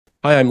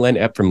Hi, I'm Len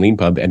Epp from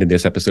LeanPub, and in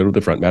this episode of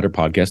the Front Matter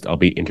podcast, I'll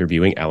be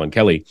interviewing Alan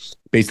Kelly.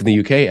 Based in the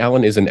UK,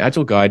 Alan is an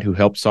agile guide who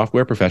helps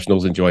software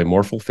professionals enjoy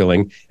more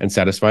fulfilling and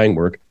satisfying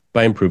work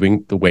by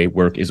improving the way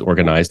work is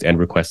organized and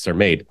requests are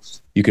made.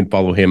 You can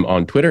follow him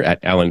on Twitter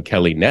at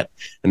AlanKellyNet,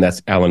 and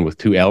that's Alan with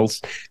two L's,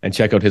 and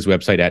check out his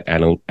website at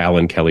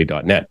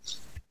alankelly.net.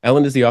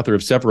 Alan is the author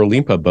of several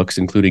LeanPub books,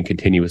 including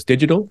Continuous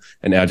Digital,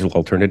 an agile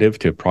alternative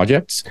to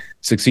projects,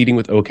 Succeeding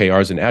with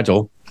OKRs in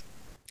Agile,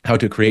 How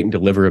to Create and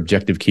Deliver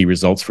Objective Key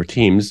Results for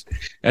Teams,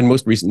 and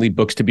most recently,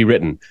 Books to be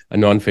Written, a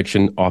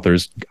nonfiction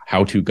author's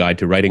how-to guide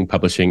to writing,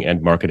 publishing,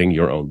 and marketing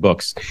your own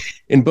books.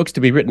 In Books to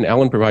be Written,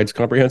 Alan provides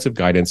comprehensive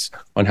guidance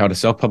on how to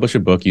self-publish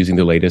a book using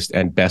the latest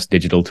and best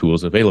digital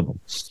tools available.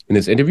 In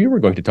this interview, we're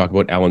going to talk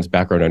about Alan's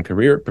background and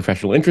career,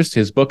 professional interests,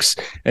 his books,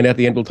 and at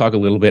the end, we'll talk a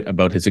little bit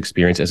about his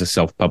experience as a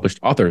self-published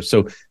author.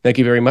 So thank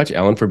you very much,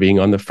 Alan, for being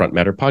on the Front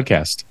Matter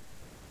podcast.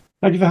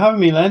 Thank you for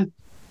having me, Len.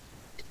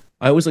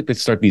 I always like to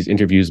start these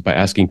interviews by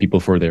asking people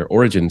for their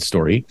origin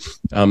story.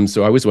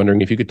 So I was wondering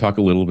if you could talk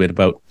a little bit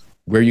about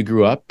where you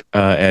grew up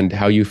and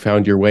how you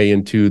found your way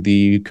into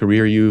the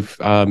career you've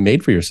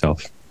made for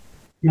yourself.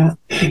 Yeah.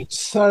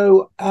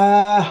 So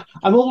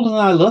I'm older than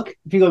I look,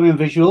 if you got me on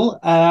visual.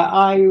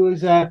 I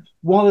was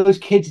one of those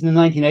kids in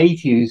the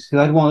 1980s who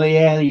had one of the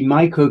early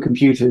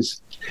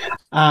microcomputers.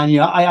 And,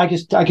 I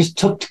just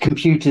took to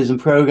computers and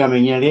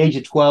programming, at the age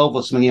of 12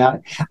 or something.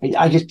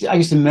 I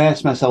just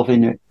immersed myself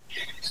in it.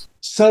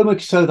 So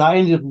much so that I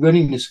ended up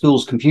running the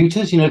school's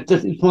computers.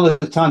 It's one of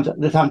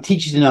the time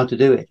teachers didn't know how to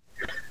do it.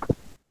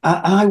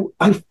 And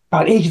I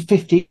about the age of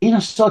 15, I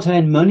started to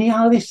earn money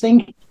out of this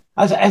thing.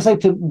 As I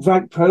had to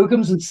write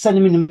programs and send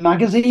them into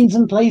magazines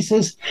and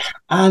places.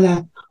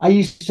 And I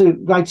used to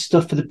write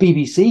stuff for the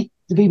BBC.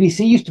 The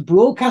BBC used to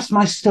broadcast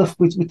my stuff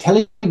with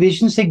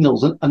television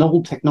signals and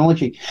old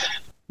technology.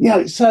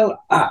 So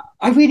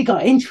I really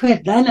got into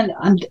it then,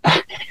 and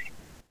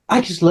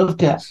I just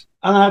loved it.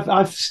 And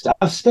I've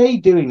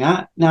stayed doing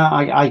that. Now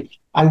I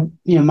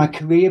my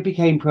career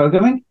became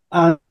programming,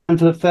 and for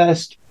the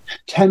first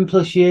 10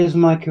 plus years of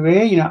my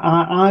career,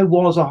 I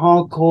was a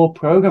hardcore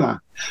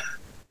programmer.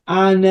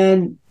 And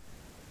then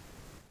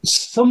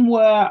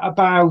somewhere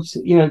about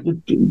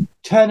the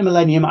turn of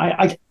millennium,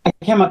 I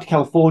came out to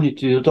California to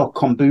do the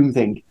dot-com boom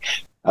thing.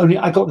 Only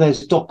I got there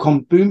as dot-com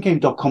boom, came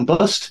dot-com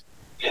bust.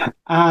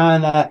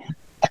 And a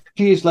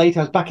few years later,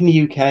 I was back in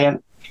the UK,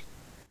 and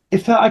it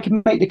felt I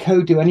could make the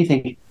code do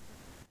anything.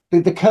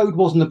 The code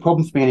wasn't the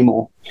problem for me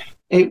anymore.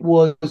 It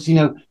was,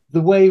 the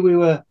way we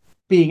were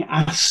being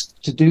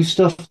asked to do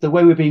stuff, the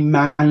way we were being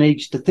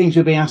managed, the things we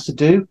were being asked to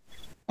do.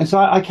 And so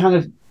I kind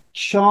of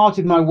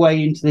charted my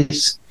way into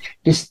this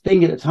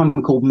thing at the time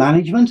called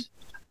management.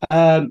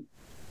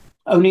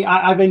 Only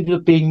I've ended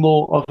up being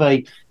more of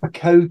a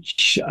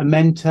coach, a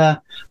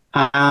mentor,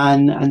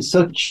 and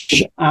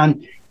such.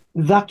 And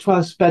that's where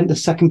I spent the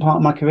second part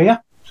of my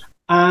career.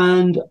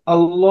 And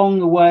along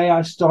the way,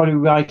 I started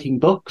writing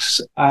books.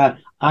 My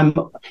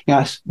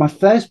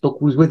first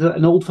book was with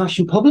an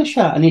old-fashioned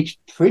publisher, and it's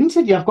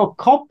printed. I've got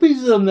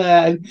copies of them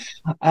there.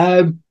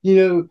 I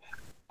did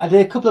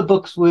a couple of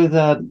books with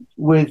a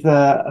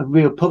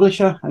real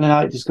publisher, and then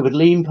I discovered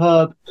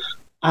LeanPub.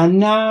 And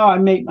now I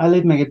make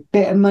a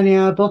bit of money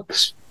out of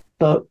books,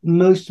 but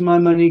most of my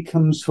money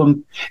comes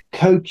from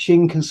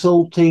coaching,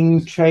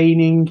 consulting,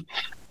 training.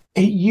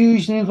 It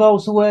usually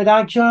involves the word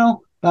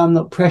agile, but I'm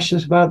not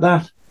precious about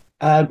that.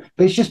 But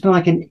it's just been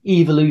like an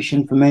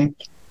evolution for me.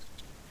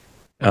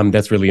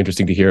 That's really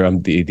interesting to hear.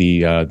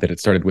 That it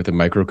started with a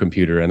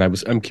microcomputer, and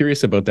I'm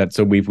curious about that.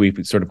 So we've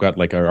sort of got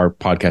like our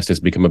podcast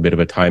has become a bit of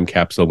a time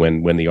capsule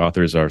when the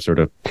authors are sort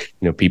of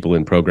people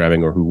in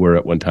programming or who were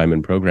at one time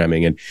in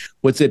programming. And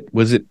was it?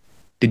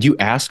 Did you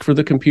ask for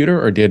the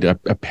computer, or did a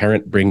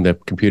parent bring the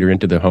computer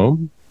into the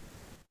home?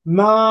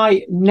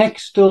 My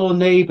next door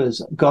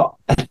neighbors got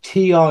a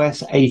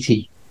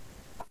TRS-80,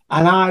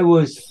 and I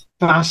was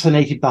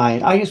fascinated by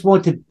it. I just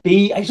want to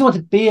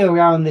be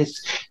around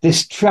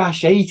this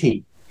trash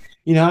 80.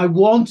 I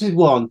wanted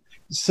one.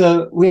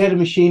 So we had a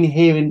machine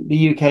here in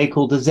the UK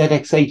called the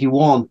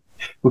ZX81,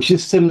 which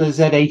is similar to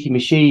Z80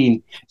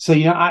 machine. So,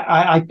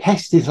 I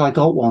pested till I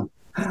got one.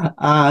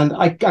 And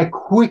I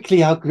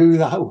quickly outgrew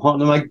that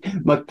one.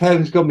 And my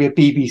parents got me a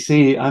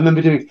BBC. I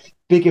remember doing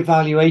big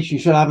evaluation.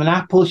 Should I have an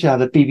Apple? Should I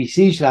have a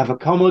BBC? Should I have a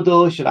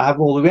Commodore? Should I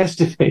have all the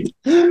rest of it?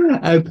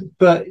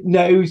 But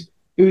no,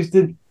 it was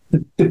the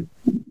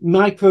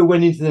micro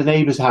went into the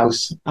neighbor's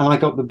house, and I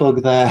got the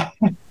bug there.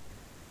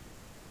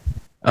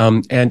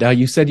 And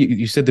you said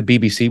the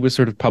BBC was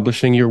sort of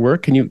publishing your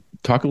work. Can you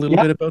talk a little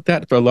bit about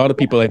that? For a lot of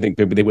people, I think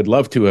they would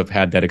love to have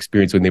had that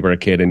experience when they were a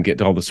kid and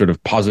get all the sort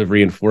of positive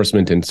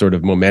reinforcement and sort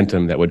of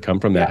momentum that would come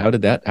from that. How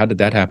did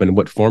that happen?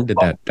 What form did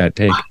that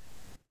take?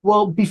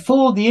 Well,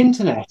 before the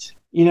internet,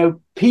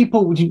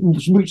 people,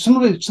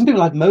 some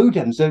people had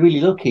modems, they're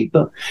really lucky,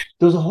 but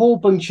there was a whole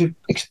bunch of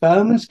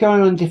experiments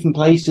going on in different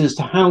places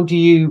to how do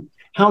you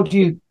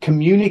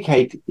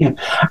communicate,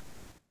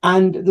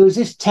 and there was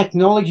this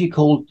technology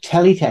called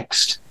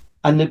teletext,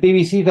 and the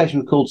BBC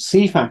version was called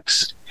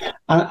CFAX.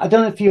 And I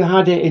don't know if you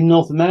had it in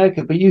North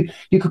America, but you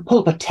could pull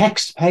up a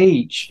text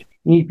page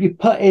and you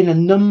put in a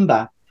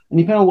number, and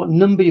depending on what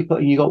number you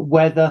put in, you got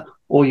weather,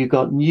 or you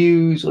got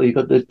news, or you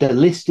got the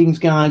listings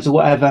guides or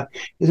whatever.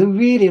 It's a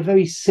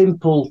very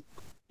simple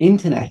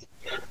internet.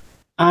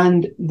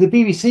 And the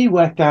BBC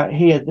worked out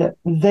here that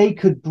they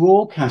could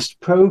broadcast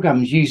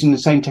programs using the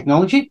same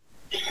technology.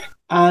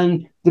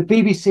 And the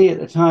BBC at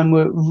the time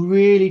were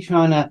really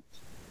trying to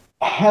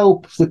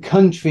help the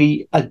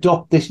country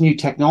adopt this new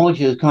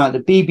technology that's come out. The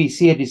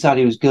BBC had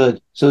decided it was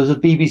good. So it was a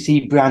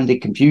BBC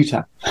branded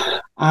computer.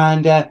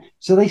 And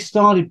so they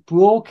started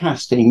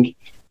broadcasting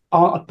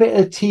a bit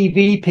of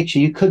TV picture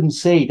you couldn't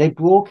see. They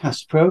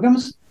broadcast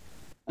programs.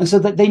 And so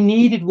that they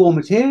needed raw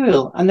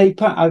material. And they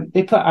put out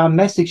our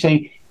message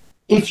saying,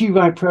 if you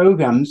write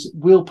programs,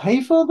 we'll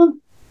pay for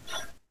them.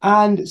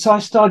 And so I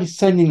started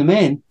sending them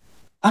in.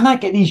 And I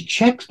get these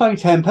checks by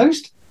Return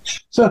Post.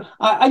 So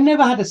I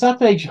never had a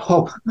Saturday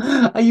job.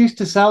 I used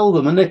to sell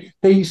them, and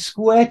they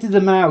squirted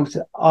them out.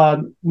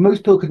 Most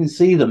people couldn't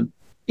see them.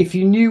 If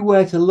you knew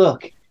where to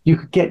look, you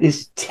could get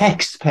this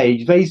text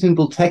page, very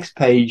simple text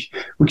page,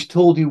 which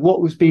told you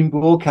what was being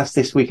broadcast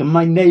this week, and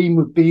my name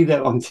would be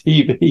there on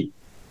TV.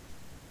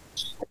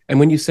 And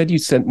when you say you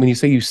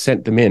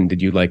sent them in,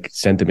 did you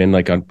send them in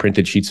on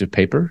printed sheets of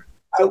paper?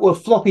 Well,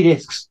 floppy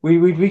disks. We'd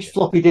reached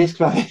floppy disks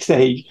by this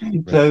age.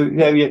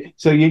 Right.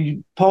 So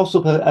you pass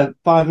up a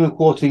 5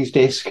 1/4 inch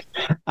disc,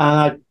 and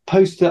I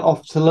post it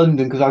off to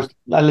London because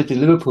I lived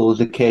in Liverpool as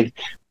a kid.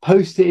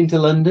 Post it into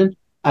London,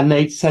 and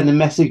they'd send a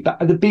message back.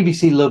 The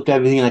BBC loved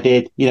everything I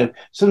did.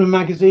 Some of the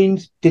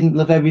magazines didn't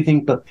love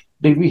everything, but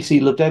the BBC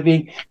loved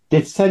everything.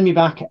 They'd send me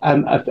back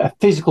a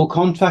physical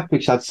contract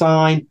which I'd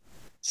sign.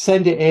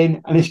 Send it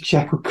in, and this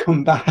check would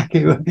come back.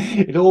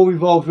 It all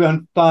revolved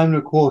around 5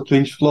 1/4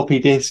 inch floppy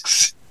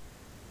disks.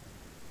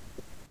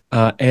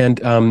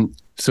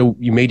 So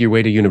you made your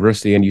way to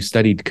university and you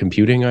studied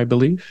computing, I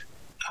believe?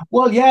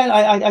 Well,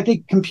 yeah, I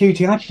did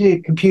computing. I actually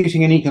did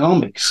computing and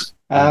economics.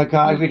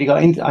 I really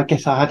got into. I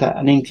guess I had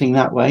an inkling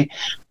that way,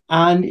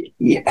 and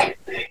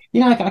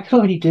I could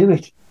already do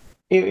it.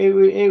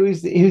 It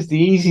was the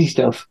easy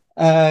stuff.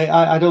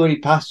 I'd already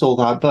passed all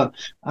that, but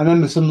I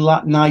remember some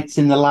nights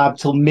in the lab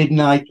till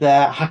midnight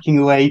there, hacking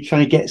away,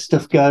 trying to get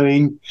stuff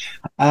going.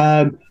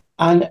 I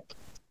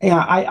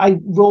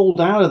rolled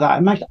out of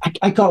that.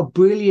 I got a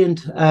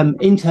brilliant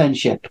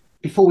internship,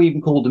 before we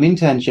even called them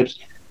internships,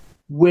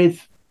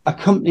 with a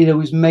company that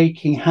was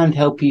making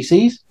handheld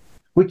PCs,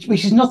 which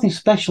is nothing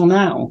special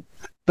now,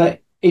 but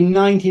in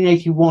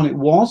 1981 it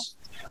was.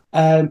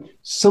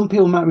 Some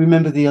people might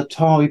remember the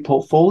Atari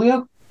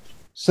portfolio.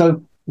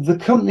 So the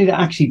company that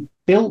actually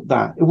built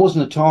that, it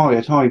wasn't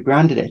Atari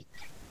branded it.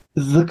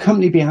 The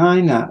company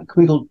behind that, a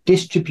company called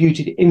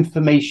Distributed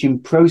Information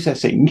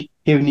Processing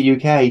here in the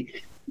UK,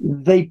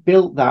 they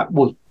built that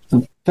was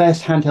the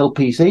first handheld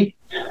PC,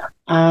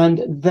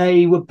 and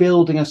they were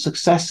building a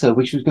successor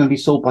which was going to be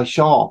sold by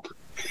Sharp.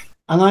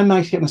 And I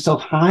managed to get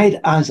myself hired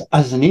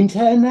as an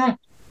intern there.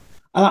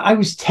 And I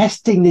was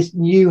testing this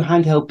new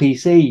handheld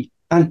PC,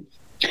 and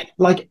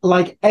like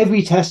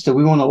every tester,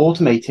 we want to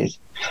automate it.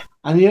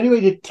 And the only way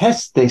to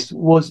test this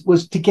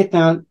was to get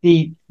down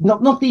the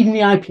not even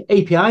the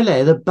API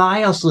layer, the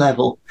BIOS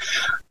level.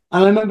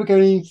 And I remember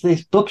going into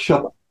this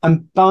bookshop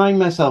and buying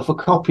myself a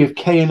copy of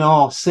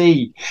K&R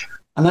C.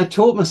 And I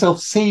taught myself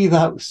C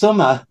that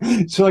summer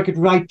so I could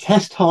write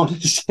test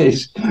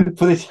harnesses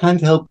for this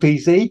handheld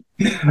PC.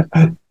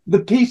 The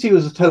PC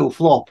was a total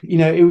flop.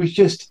 It was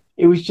just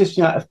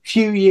a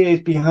few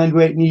years behind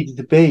where it needed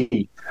to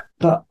be.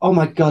 But oh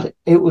my God,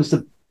 it was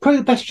probably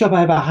the best job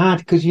I ever had,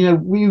 because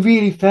we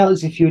really felt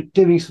as if you were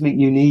doing something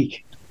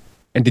unique.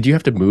 And did you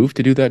have to move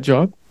to do that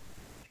job?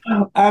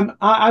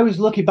 I was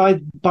lucky.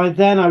 By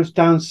then I was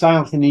down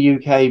south in the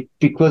UK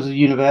because of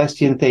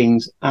university and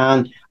things,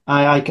 and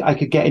I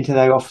could get into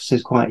their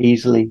offices quite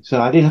easily, so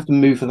I didn't have to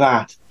move for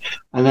that.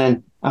 And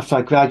then after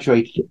I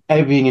graduated,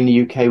 everything in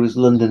the UK was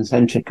London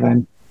centric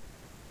then.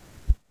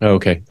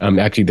 Okay.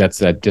 Actually,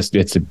 that's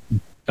it's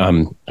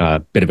a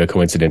bit of a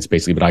coincidence,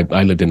 basically. But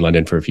I lived in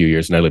London for a few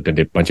years, and I lived in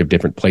a bunch of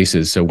different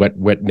places. So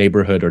what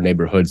neighborhood or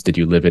neighborhoods did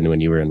you live in when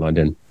you were in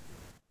London?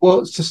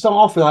 Well, to start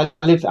off with, I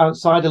lived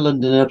outside of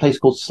London in a place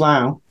called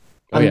Slough.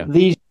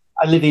 And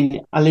I live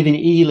in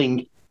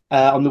Ealing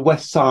on the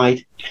west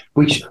side,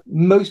 which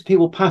most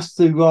people pass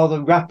through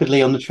rather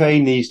rapidly on the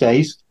train these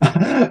days.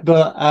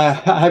 But I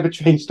have a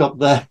train stop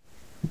there.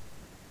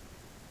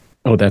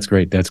 Oh, that's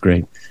great. That's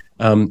great.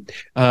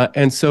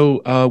 And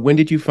so when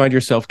did you find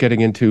yourself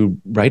getting into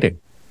writing?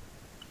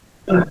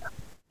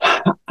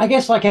 I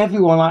guess like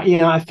everyone,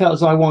 I felt as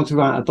though I wanted to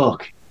write a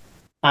book.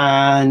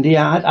 And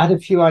I had a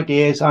few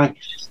ideas.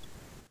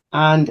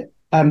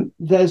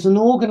 There's an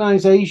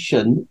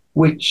organization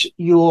which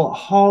your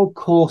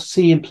hardcore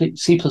C and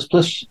C++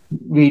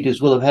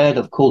 readers will have heard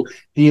of, called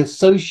the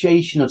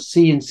Association of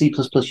C and C++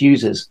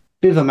 Users.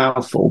 Bit of a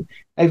mouthful.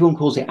 Everyone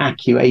calls it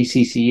ACCU,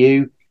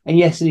 ACCU. And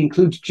yes, it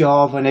includes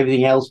Java and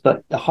everything else,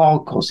 but the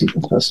hardcore C++.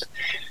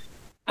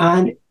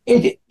 And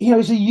it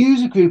was a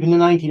user group in the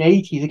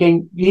 1980s.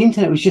 Again, the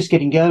internet was just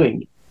getting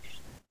going.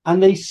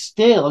 and they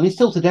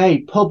still today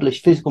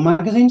publish physical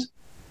magazines.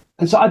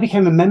 And so I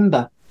became a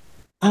member,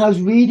 and I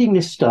was reading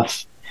this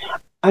stuff,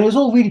 and it was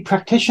all really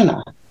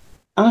practitioner.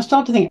 And I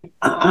started to think,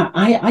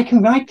 I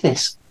can write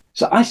this.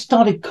 So I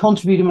started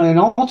contributing my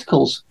own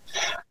articles.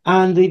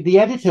 And the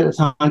editor at the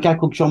time, a guy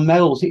called John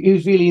Merrills, he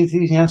was really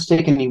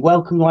enthusiastic, and he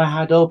welcomed what I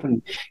had up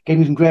and gave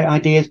me some great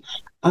ideas.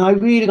 And I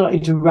really got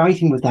into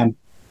writing with them.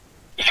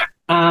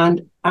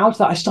 And out of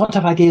that, I started to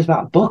have ideas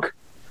about a book.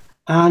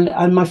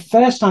 And my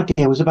first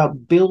idea was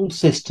about build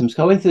systems.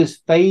 So I went through this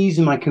phase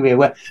in my career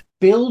where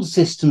build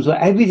systems were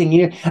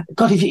everything.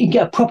 God, if you can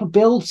get a proper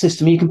build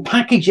system, you can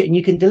package it and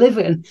you can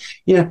deliver it.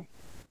 And,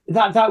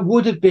 that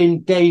would have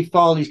been Dave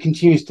Farley's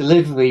continuous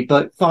delivery,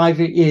 but 5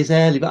 years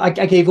early. But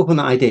I gave up on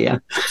that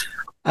idea.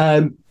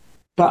 But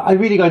I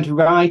really got into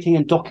writing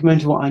and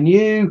documenting what I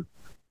knew.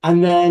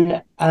 And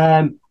then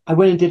I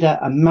went and did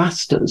a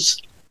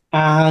master's.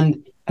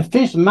 And I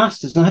finished the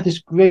master's, and I had this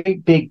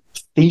great big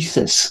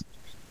thesis.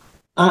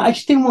 I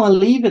just didn't want to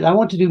leave it. I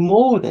wanted to do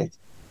more with it.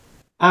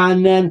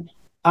 And then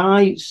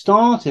I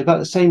started, about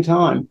the same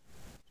time,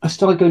 I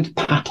started going to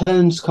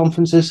Patterns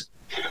conferences.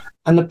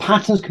 And the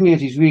Patterns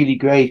community is really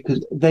great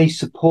because they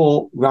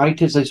support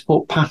writers, they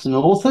support pattern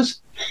authors.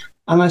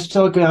 And I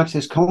started going out to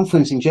this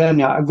conference in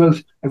Germany. I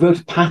wrote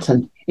a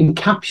pattern,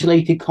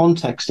 encapsulated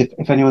context,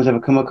 if anyone's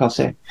ever come across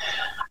it.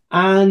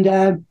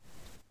 And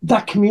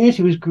that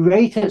community was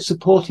great at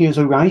supporting as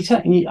a writer.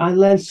 And I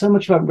learned so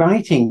much about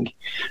writing.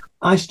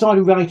 I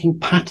started writing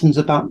patterns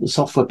about the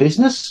software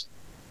business.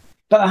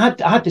 But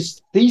I had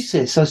this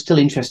thesis I was still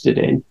interested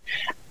in.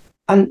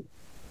 And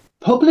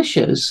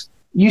publishers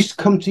used to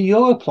come to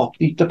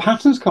Europlop, the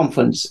Patterns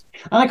conference,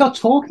 and I got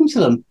talking to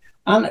them,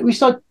 and we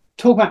started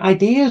talking about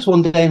ideas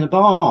one day in a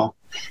bar,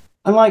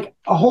 and like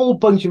a whole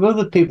bunch of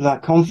other people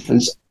at that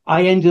conference,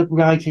 I ended up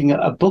writing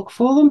a book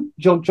for them,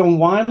 John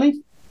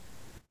Wiley,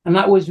 and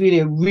that was really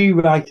a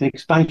rewrite and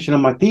expansion of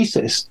my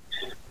thesis.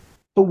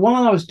 But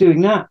while I was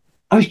doing that,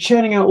 I was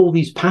churning out all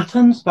these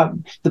patterns about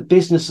the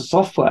business of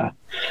software,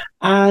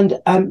 and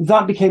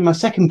that became my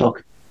second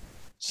book.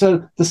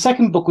 So the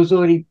second book was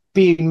already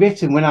being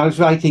written when I was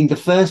writing the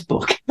first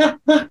book.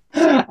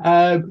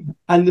 And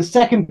the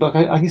second book,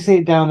 I can see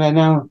it down there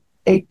now,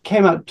 it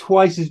came out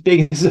twice as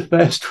big as the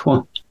first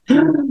one.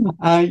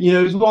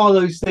 It was one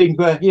of those things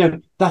where,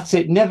 that's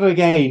it, never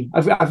again.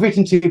 I've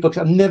written 2 books,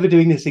 I'm never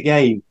doing this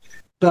again.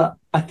 But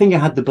I think I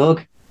had the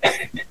bug.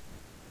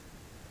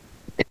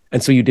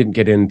 And so you didn't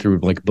get in through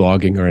like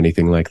blogging or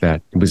anything like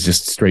that. It was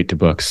just straight to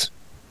books.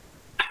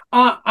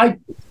 I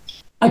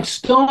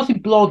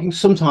started blogging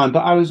sometime,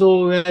 but I was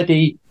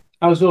already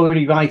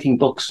writing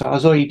books. I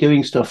was already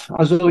doing stuff. I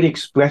was already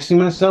expressing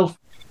myself.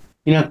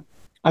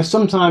 I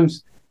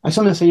sometimes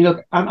say,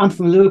 look, I'm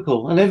from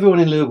Liverpool, and everyone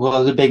in Liverpool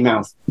has a big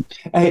mouth.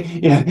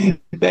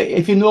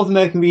 If your North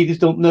American readers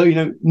don't know,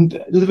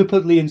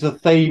 Liverpudlians are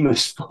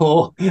famous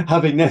for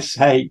having their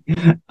say.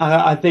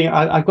 I think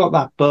I've got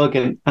that bug,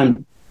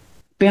 and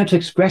be able to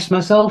express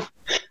myself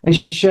and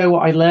share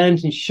what I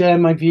learned and share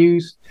my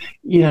views.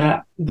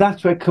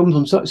 That's where it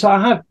comes from. So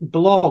I have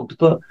blogged,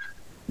 but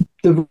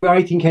the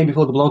writing came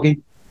before the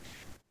blogging.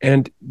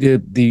 And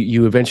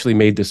you eventually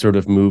made this sort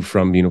of move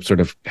from, sort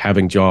of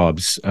having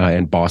jobs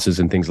and bosses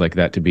and things like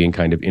that to being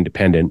kind of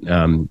independent.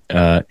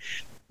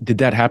 Did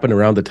that happen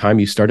around the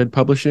time you started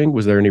publishing?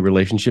 Was there any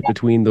relationship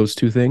between those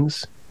two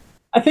things?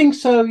 I think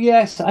so,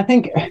 yes. I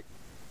think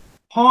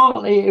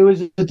partly it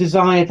was a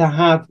desire to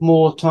have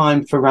more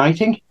time for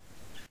writing.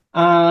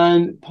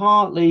 And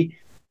partly,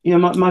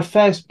 my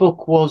first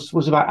book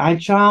was about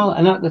Agile.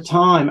 And at the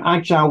time,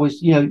 Agile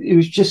was, it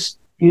was just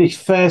its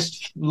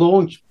first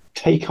launch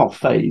takeoff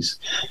phase.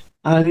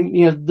 And I think,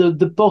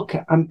 the book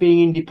and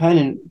being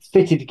independent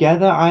fitted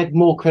together. I had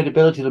more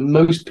credibility than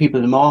most people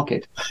in the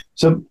market.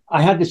 So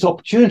I had this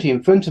opportunity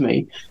in front of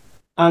me.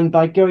 And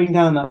by going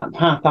down that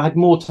path, I had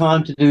more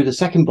time to do the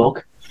second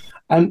book.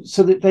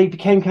 So that they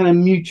became kind of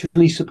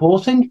mutually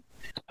supporting,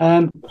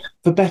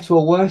 for better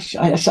or worse.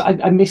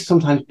 I miss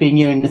sometimes being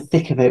in the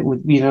thick of it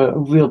with, a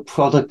real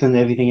product and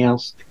everything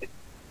else.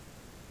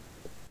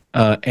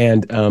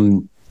 And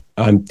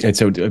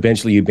so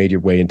eventually you made your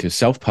way into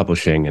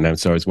self-publishing, and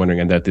so I was wondering,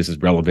 and that this is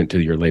relevant to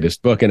your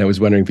latest book, and I was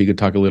wondering if you could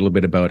talk a little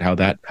bit about how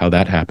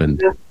that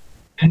happened. Yeah.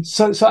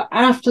 So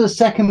after the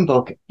second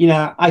book,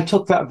 I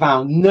took that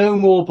vow: no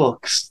more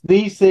books.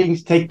 These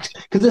things take,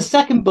 because the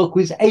second book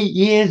was 8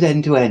 years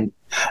end to end.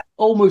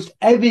 Almost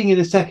everything in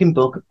the second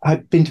book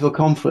I'd been to a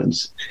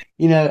conference,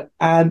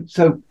 and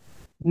so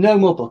no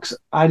more books.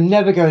 I'm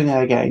never going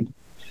there again.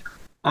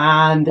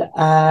 And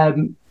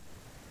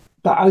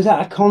but I was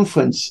at a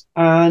conference,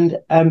 and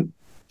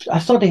I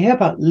started to hear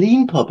about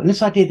LeanPub and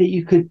this idea that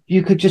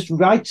you could just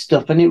write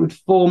stuff and it would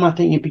format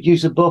it and you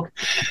produce a book.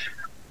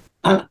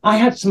 And I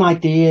had some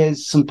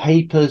ideas, some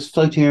papers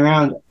floating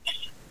around,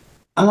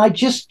 and I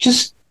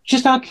just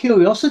out of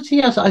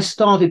curiosity, as I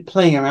started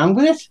playing around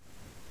with it.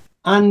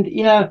 And,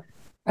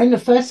 and the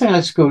first thing I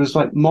discovered was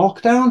like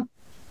Markdown.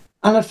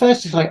 And at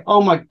first it's like,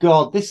 oh my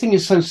God, this thing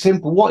is so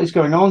simple. What is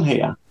going on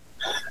here?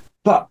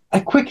 But I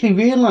quickly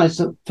realized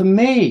that for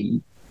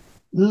me,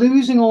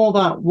 losing all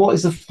that, what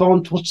is the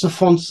font, what's the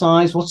font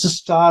size, what's the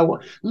style,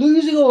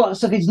 losing all that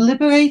stuff is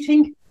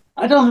liberating.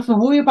 I don't have to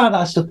worry about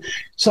that stuff.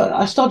 So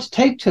I started to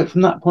take to it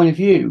from that point of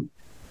view.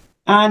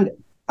 And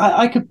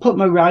I could put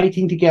my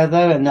writing together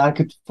and I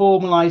could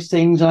formalize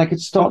things and I could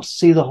start to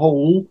see the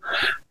whole.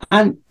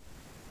 And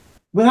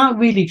without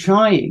really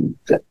trying,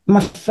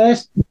 my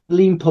first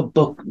Lean Pub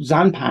book,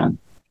 Zanpan,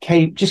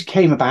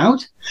 came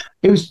about.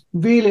 It was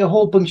really a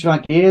whole bunch of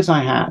ideas I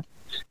had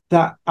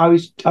that I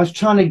was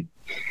trying to.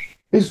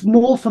 It was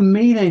more for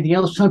me than anything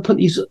else, trying to put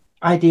these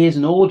ideas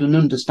in order and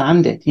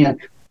understand it.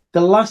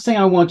 The last thing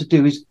I want to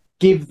do is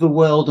give the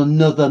world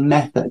another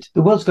method.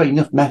 The world's got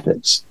enough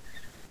methods.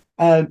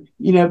 But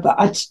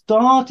I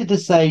started to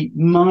say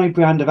my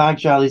brand of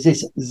Agile is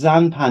this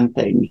Zanpan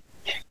thing.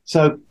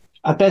 So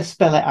I best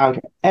spell it out,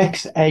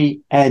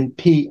 Xanpan.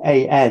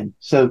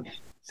 So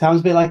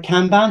sounds a bit like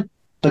Kanban,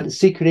 but the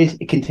secret is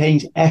it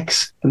contains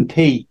X and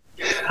P.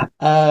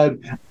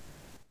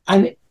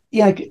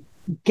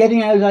 Getting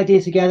those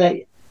ideas together,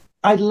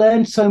 I'd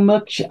learned so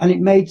much and it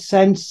made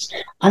sense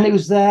and it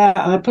was there.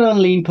 And I put it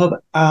on Lean Pub.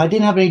 I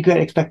didn't have any great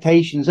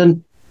expectations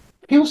and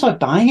people started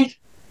buying it.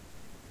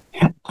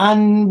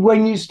 And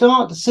when you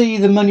start to see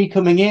the money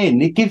coming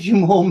in, it gives you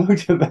more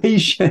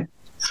motivation.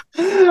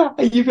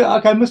 You feel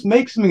like I must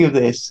make something of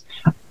this.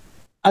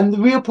 And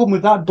the real problem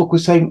with that book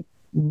was saying,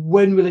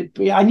 when will it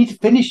be? I need to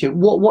finish it.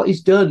 What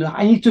is done?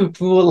 I need to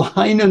draw a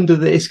line under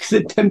this because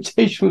the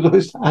temptation was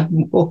always to add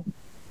more.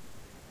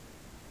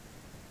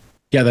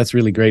 Yeah, that's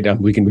really great.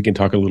 We can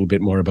talk a little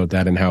bit more about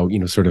that and how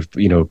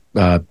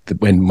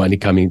when money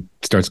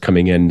starts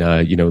coming in,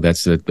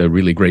 that's a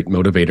really great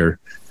motivator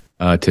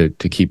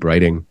to keep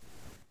writing.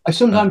 I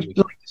sometimes like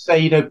to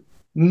say,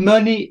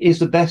 money is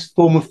the best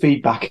form of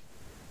feedback.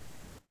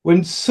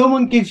 When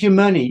someone gives you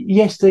money,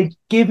 yes, they're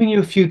giving you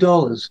a few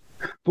dollars,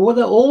 but what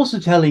they're also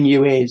telling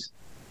you is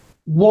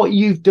what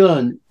you've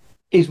done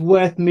is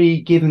worth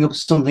me giving up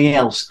something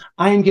else.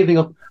 I am giving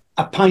up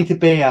a pint of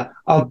beer,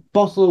 a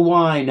bottle of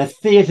wine, a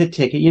theatre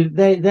ticket.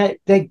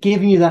 They're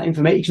giving you that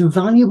information. It's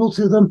valuable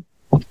to them.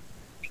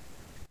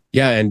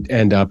 Yeah,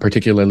 and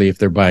particularly if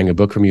they're buying a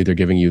book from you, they're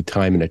giving you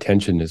time and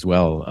attention as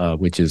well,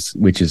 which is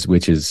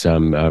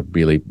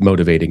really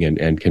motivating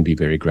and can be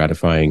very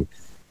gratifying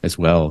as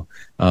well.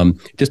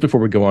 Just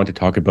before we go on to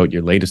talk about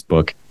your latest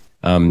book,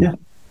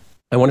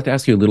 I wanted to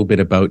ask you a little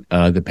bit about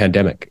the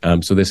pandemic.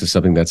 So this is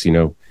something that's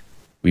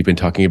we've been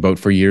talking about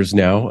for years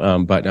now,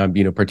 but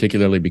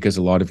particularly because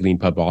a lot of Lean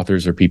Pub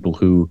authors are people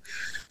who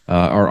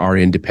are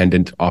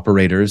independent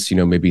operators,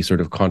 maybe sort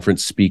of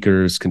conference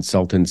speakers,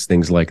 consultants,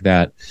 things like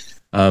that.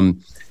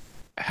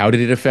 How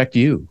did it affect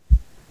you?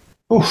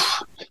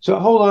 Oof. So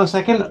hold on a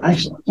second. I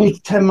need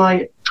to turn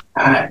my.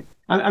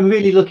 I'm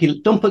really lucky.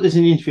 Don't put this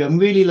in the interview. I'm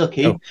really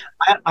lucky. Oh.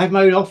 I have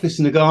my own office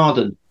in the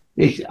garden,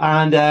 but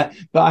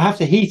I have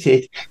to heat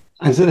it,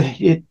 and so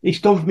it's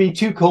gone from being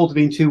too cold to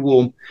being too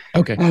warm.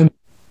 Okay.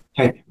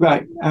 Okay.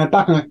 Right.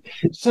 Back on.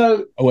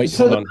 So. Oh wait.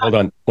 So hold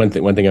on. One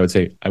thing I would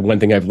say. One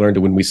thing I've learned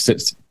when we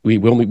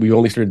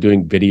only started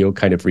doing video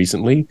kind of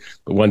recently.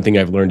 But one thing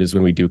I've learned is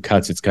when we do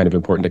cuts, it's kind of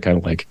important to kind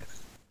of like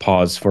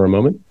pause for a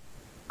moment.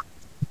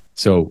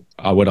 So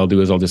what I'll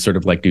do is I'll just sort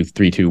of like do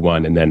 3, 2,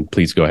 1, and then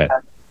please go ahead.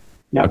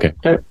 Yeah. Okay.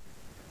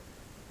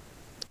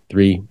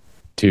 3,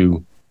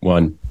 2,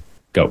 1,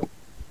 go.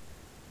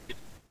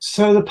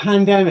 So the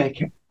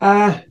pandemic.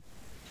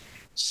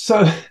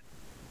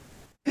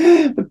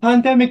 The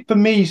pandemic for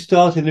me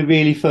started in a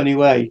really funny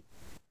way.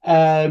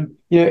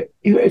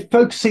 If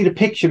folks see the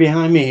picture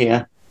behind me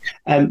here,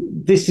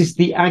 this is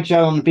the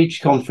Agile on the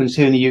Beach conference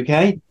here in the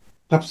UK,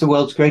 perhaps the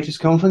world's greatest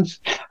conference.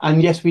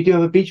 And yes, we do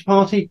have a beach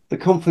party. The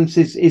conference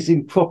is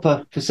in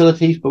proper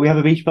facilities, but we have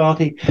a beach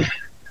party.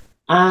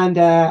 And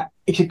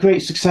it's a great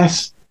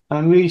success.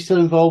 I'm really still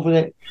involved with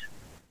it.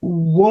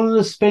 One of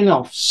the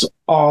spin-offs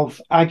of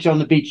Agile on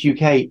the Beach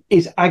UK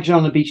is Agile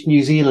on the Beach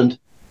New Zealand.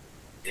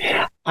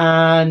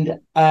 And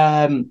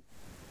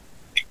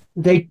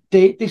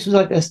this was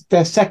like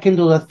their second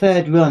or their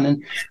third run,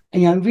 and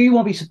I really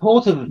want to be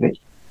supportive of it.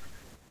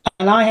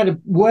 And I had a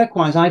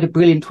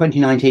brilliant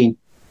 2019.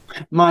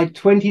 My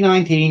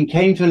 2019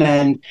 came to an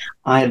end.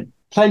 I had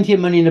plenty of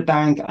money in the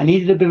bank. I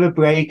needed a bit of a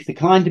break. The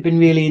client had been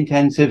really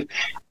intensive.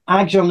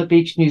 Agile on the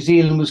Beach New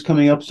Zealand was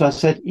coming up, so I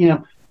said,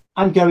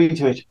 I'm going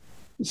to it.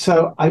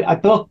 So I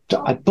booked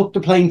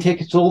the plane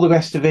tickets, all the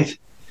rest of it.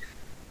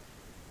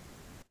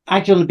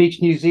 Agile on the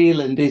Beach New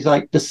Zealand is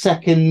like the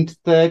second,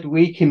 third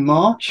week in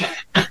March.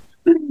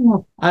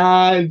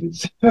 And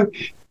so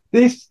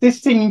this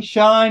thing in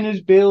China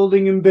is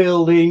building and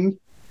building.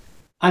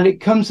 And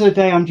it comes to the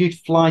day I'm due to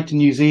fly to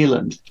New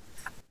Zealand.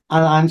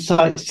 And I'm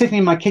sitting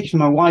in my kitchen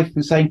with my wife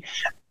and saying,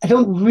 I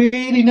don't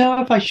really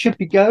know if I should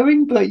be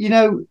going, but,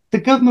 the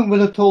government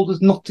would have told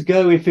us not to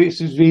go if it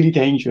was really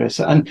dangerous.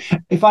 And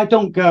if I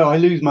don't go, I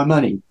lose my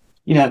money.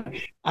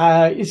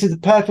 This is the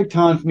perfect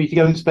time for me to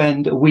go and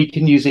spend a week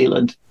in New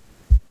Zealand.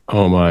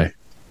 Oh, my.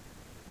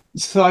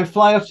 So I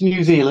fly off to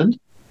New Zealand.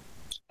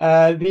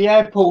 The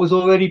airport was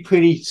already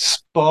pretty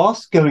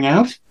sparse going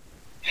out.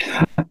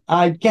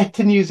 I get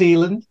to New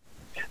Zealand.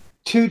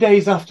 2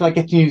 days after I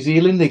get to New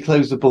Zealand, they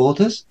close the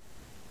borders.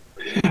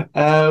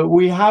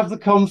 We have the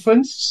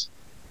conference.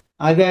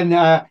 I then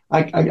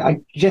I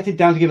jetted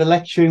down to give a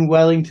lecture in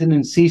Wellington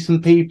and see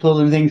some people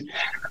and things.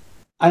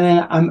 And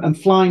then I'm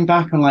flying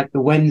back on like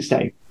the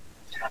Wednesday.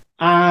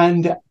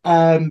 And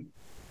the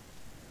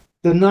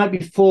night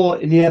before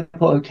in the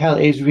airport hotel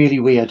is really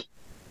weird.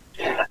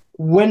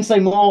 Wednesday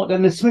morning,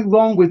 and there's something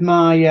wrong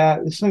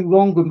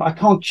with I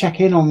can't check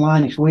in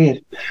online. It's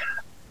weird.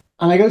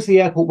 And I go to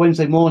the airport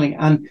Wednesday morning,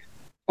 and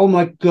oh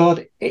my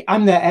God,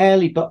 I'm there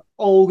early, but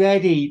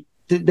already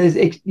there's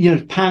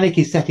panic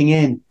is setting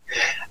in.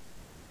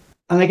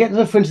 And I get to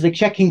the front of the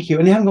check-in queue,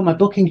 and they haven't got my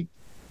booking.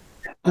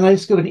 And I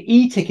discovered an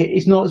e-ticket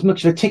is not as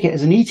much of a ticket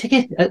as an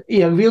e-ticket,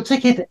 a real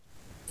ticket.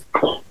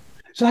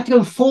 So I had to go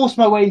and force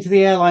my way into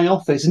the airline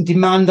office and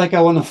demand I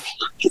go on a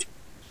flight.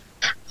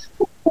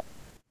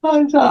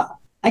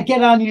 I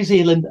get out of New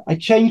Zealand. I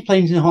change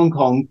planes in Hong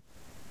Kong.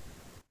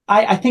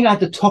 I think I had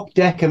the top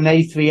deck of an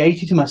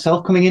A380 to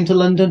myself coming into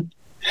London.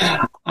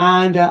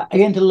 And I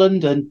get into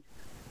London.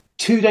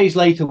 2 days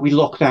later, we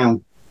locked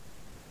down.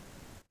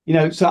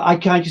 So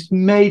I just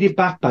made it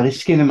back by the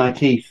skin of my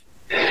teeth.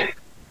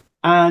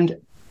 And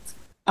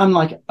I'm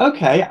like,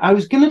 okay, I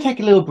was going to take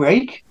a little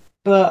break,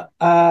 but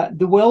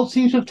the world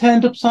seems to have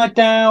turned upside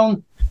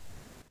down.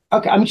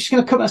 Okay, I'm just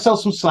going to cut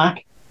myself some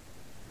slack.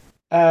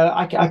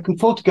 I can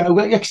afford to go.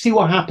 I can see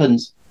what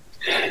happens.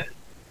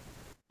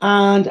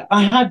 And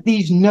I had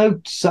these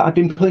notes that I've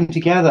been putting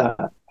together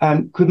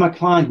with my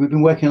client. We've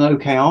been working on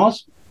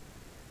OKRs.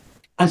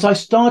 And so I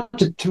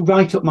started to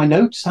write up my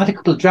notes. I had a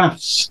couple of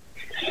drafts.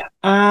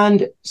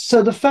 And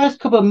so the first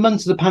couple of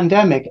months of the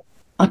pandemic,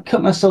 I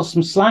cut myself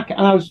some slack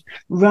and I was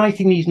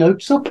writing these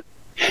notes up.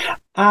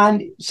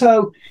 And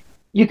so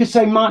you could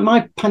say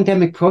my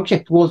pandemic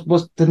project was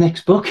the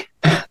next book.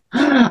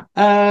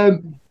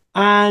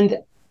 And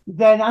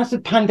then as the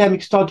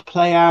pandemic started to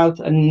play out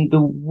and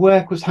the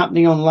work was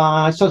happening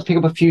online, I started to pick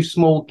up a few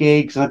small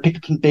gigs and I picked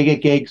up some bigger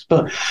gigs.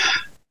 But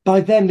by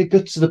then, the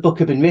guts of the book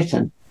had been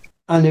written.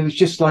 And it was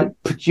just like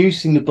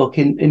producing the book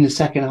in the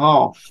second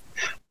half.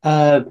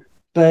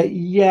 But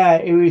yeah,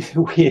 it was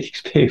a weird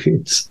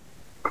experience.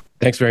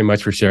 Thanks very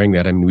much for sharing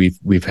that. I mean,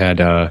 we've had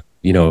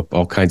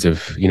all kinds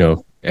of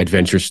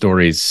adventure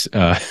stories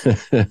on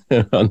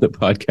the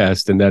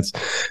podcast, and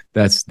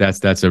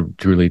that's a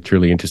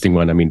truly interesting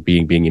one. I mean,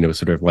 being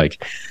sort of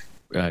like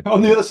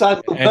on the other side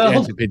of the world,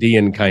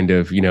 Antipodean kind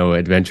of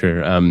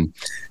adventure.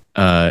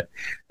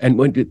 And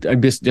when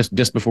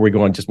just before we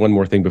go on, just one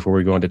more thing before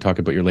we go on to talk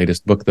about your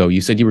latest book, though,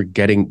 you said you were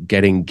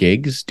getting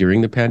gigs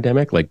during the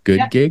pandemic, like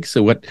good gigs.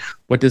 So what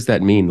does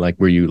that mean? Like,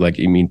 were you like?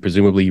 I mean,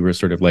 presumably you were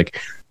sort of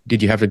like,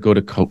 did you have to go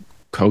to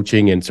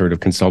coaching and sort of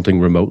consulting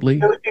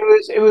remotely?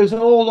 It was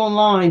all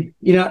online,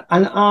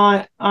 and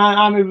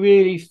I'm a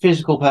really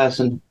physical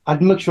person.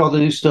 I'd much rather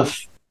do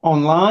stuff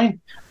online,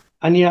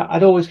 and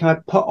I'd always kind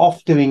of put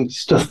off doing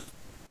stuff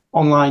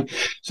online.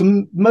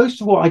 So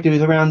most of what I do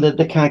is around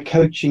the kind of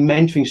coaching,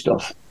 mentoring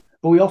stuff.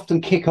 But we often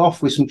kick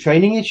off with some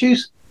training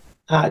issues.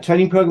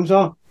 Training programs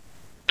are.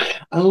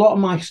 And a lot of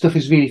my stuff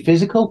is really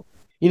physical.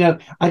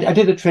 I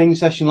did a training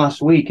session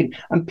last week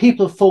and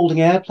people are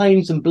folding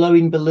airplanes and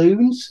blowing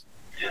balloons.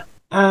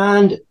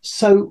 And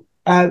so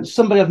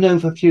somebody I've known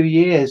for a few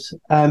years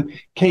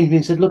came to me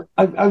and said, look,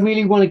 I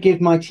really want to give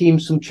my team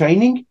some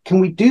training. Can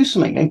we do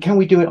something? And can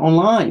we do it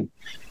online?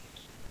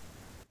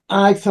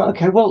 I thought,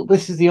 okay, well,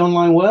 this is the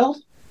online world.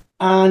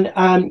 And,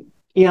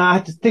 I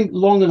had to think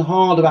long and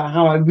hard about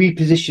how I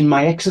reposition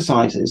my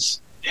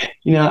exercises,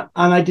 and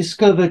I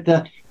discovered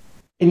that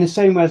in the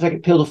same way as I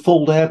get people to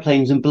fold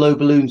airplanes and blow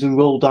balloons and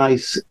roll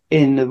dice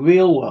in the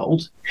real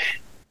world,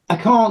 I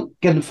can't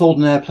get them to fold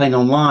an airplane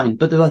online,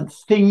 but there are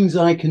things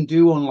I can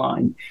do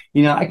online.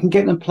 I can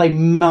get them to play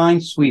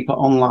Minesweeper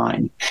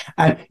online.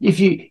 And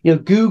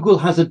if Google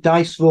has a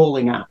dice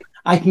rolling app,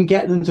 I can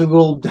get them to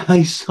roll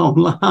dice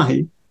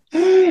online.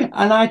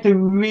 And I had to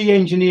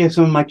re-engineer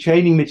some of my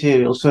training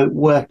material so it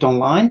worked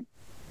online.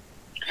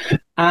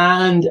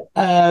 And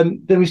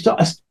then we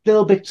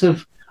little bits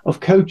of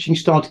coaching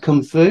started to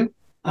come through.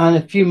 And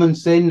a few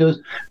months in,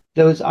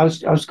 I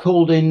was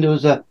called in. There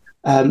was a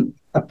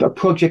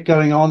project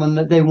going on,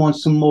 and they want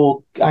some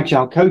more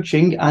agile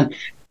coaching, and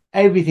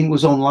everything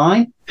was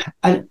online.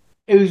 And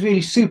it was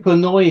really super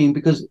annoying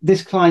because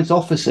this client's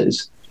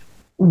offices,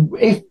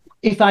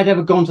 if I'd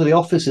ever gone to the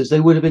offices, they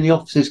would have been the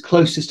offices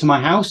closest to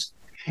my house.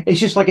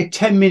 It's just like a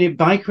 10-minute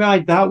bike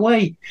ride that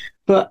way.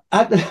 But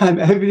at the time,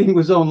 everything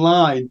was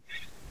online.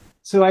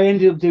 So I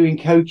ended up doing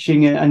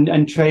coaching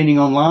and training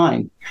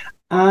online.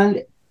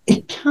 And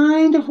it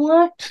kind of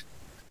worked.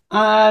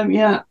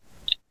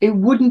 It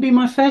wouldn't be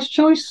my first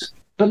choice.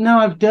 But now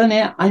I've done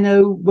it, I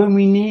know when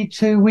we need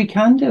to, we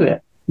can do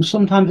it. And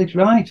sometimes it's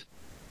right.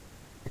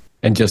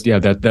 And just,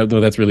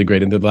 that's really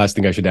great. And the last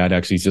thing I should add,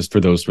 actually, is just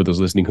for those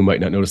listening who might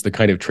not notice, the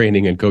kind of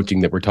training and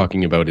coaching that we're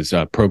talking about is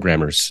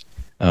programmers.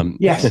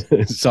 Yes.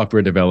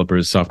 software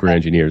developers, software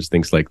engineers,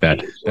 things like that.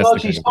 That's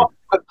Largely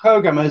software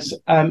programmers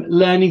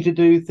learning to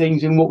do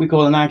things in what we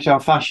call an agile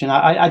fashion.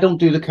 I don't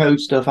do the code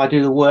stuff. I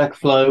do the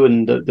workflow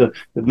and the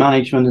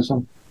management and so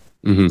on.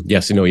 Mm-hmm.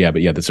 Yes,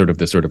 but yeah, the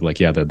sort of like,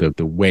 yeah,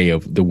 the way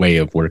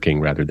of working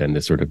rather than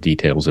the sort of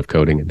details of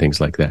coding and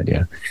things like that.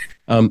 Yeah.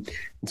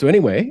 So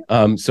anyway,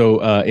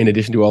 in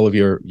addition to all of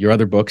your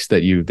other books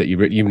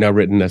you've now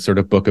written a sort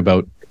of book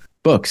about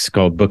books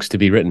called Books to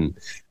Be Written.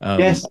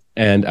 Yes.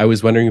 And I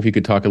was wondering if you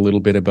could talk a little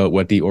bit about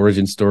what the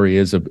origin story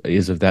is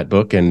of that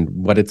book and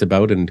what it's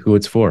about and who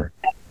it's for.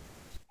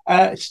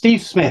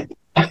 Steve Smith.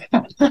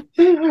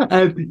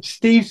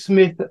 Steve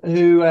Smith,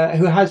 who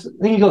has, I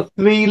think he's got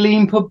 3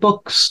 Leanpub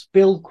books: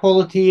 Build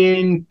Quality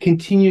In,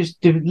 Continuous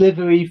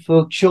Delivery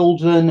for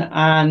Children,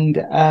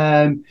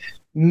 and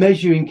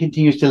Measuring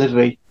Continuous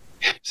Delivery.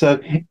 So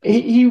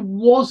he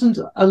wasn't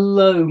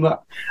alone.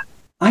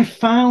 I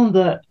found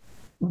that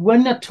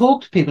when I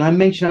talk to people, I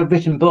mention I've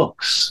written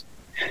books,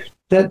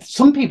 that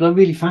some people are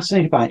really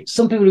fascinated by it.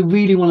 Some people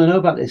really want to know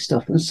about this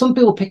stuff, and some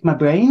people pick my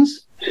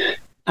brains.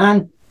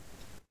 And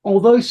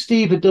although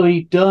Steve had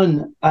already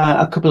done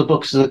a couple of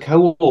books as a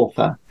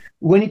co-author,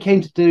 when he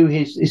came to do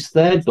his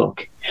 3rd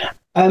book,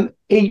 I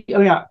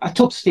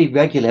talked to Steve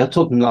regularly. I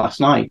talked to him last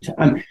night.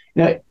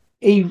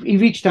 He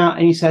reached out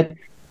and he said,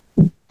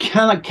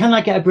 "Can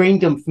I get a brain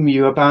dump from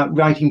you about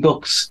writing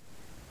books?"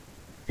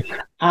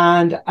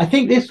 And I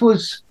think this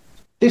was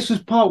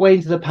part way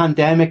into the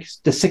pandemic,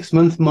 the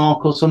 6-month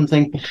mark or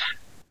something.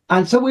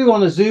 And so we were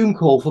on a Zoom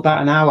call for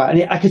about an hour,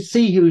 and I could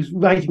see he was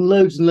writing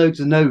loads and loads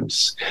of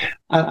notes.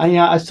 And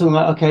I was talking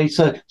about, okay,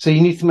 so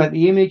you need to make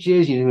the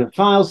images, you need the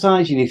file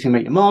size, you need to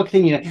make the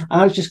marketing, and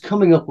I was just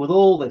coming up with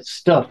all this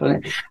stuff.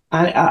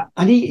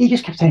 And he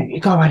just kept saying, "You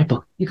got to write a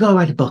book. You got to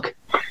write a book."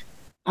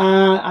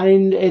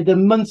 And in the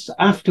months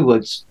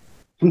afterwards,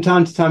 from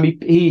time to time,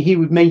 he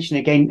would mention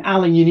again,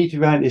 "Alan, you need to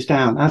write this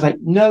down." I was like,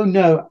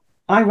 no.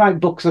 I write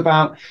books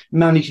about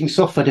managing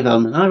software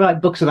development. I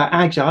write books about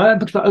Agile. I write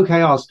books about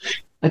OKRs.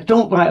 I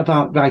don't write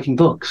about writing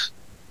books.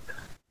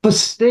 But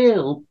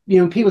still,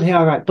 people hear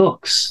I write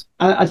books.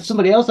 And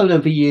somebody else I've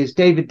known for years,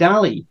 David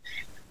Daly,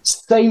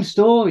 same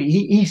story.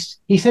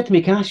 He said to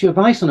me, "Can I ask you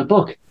advice on a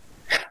book?"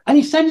 And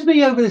he sends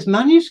me over this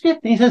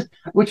manuscript, and he says,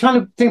 "We're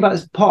trying to think about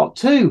this part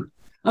 2.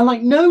 I'm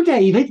like, "No,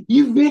 David,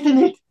 you've written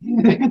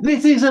it.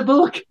 This is a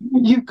book.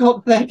 You've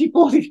got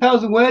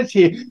 40,000 words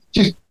here.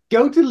 Just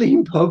go to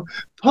Leanpub,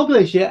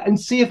 publish it, and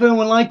see if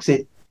anyone likes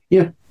it."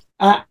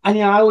 I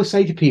always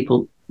say to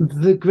people,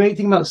 the great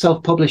thing about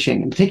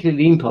self-publishing, and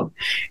particularly Leanpub,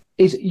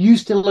 is you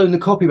still own the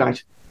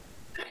copyright.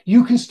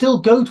 You can still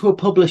go to a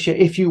publisher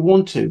if you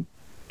want to.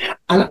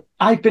 And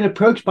I've been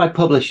approached by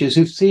publishers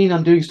who've seen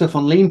I'm doing stuff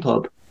on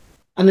Leanpub,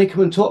 and they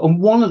come and talk, and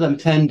one of them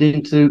turned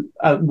into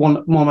one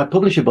of my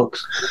publisher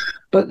books.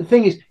 But the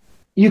thing is,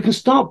 you can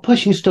start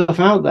pushing stuff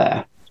out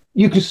there.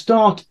 You can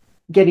start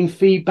getting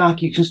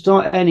feedback. You can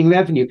start earning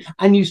revenue,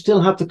 and you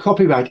still have the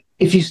copyright.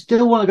 If you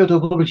still want to go to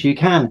a publisher, you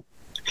can.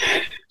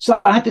 So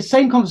I had the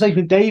same conversation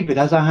with David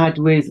as I had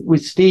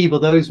with Steve,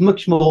 although it was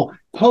much more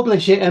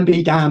publish it and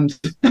be damned.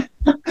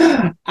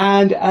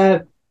 And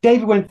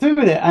David went through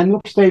with it and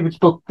looked at David's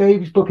book.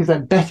 David's book is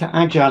like Better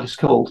Agile, it's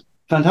called.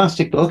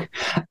 Fantastic book.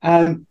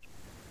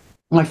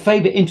 My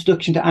favorite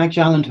introduction to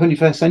Agile in the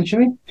 21st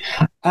century.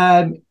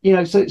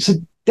 So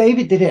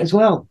David did it as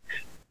well.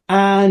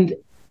 And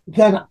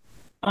then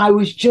I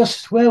was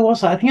just, where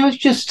was I? I think I was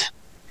just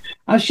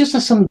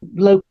at some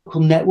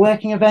local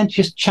networking event,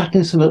 just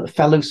chatting to some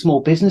fellow small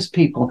business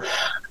people.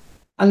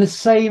 And the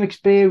same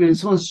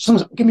experience,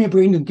 someone's, "Give me a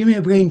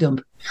brain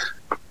dump.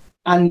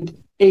 And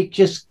it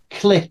just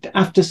clicked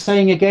after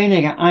saying again,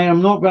 "I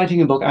am not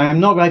writing a book.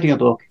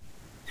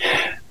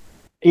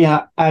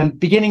 Yeah,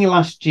 beginning of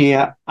last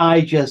year,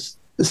 I just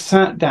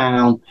sat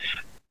down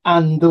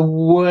and the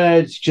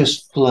words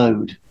just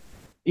flowed.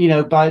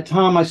 By the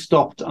time I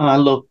stopped and I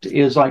looked,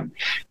 it was like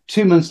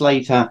 2 months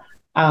later,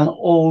 and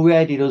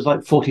already there was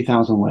like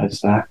 40,000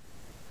 words there.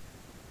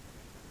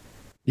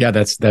 Yeah,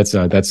 that's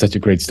such a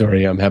great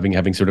story.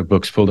 Having sort of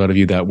books pulled out of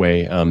you that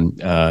way,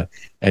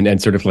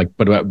 and sort of like,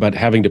 but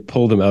having to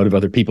pull them out of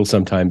other people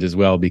sometimes as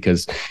well,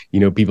 because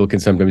people can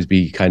sometimes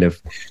be kind of,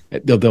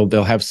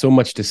 they'll have so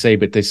much to say,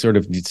 but they sort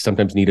of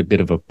sometimes need a bit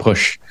of a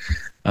push.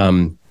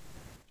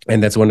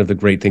 And that's one of the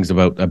great things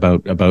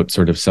about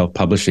sort of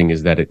self-publishing,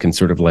 is that it can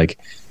sort of like,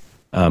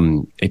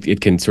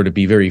 it can sort of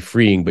be very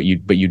freeing, but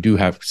you do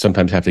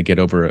sometimes have to get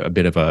over a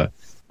bit of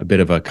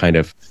a kind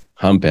of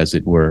hump, as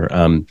it were.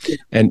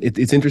 And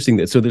it's interesting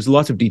that, so there's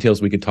lots of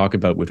details we could talk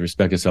about with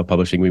respect to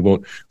self-publishing. We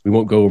won't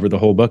go over the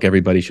whole book.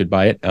 Everybody should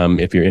buy it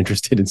if you're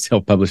interested in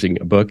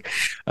self-publishing a book.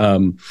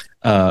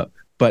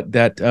 But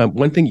that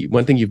one thing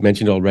you've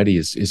mentioned already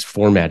is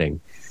formatting.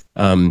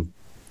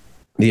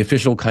 The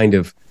official kind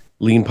of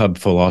Leanpub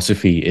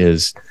philosophy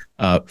is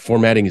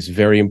formatting is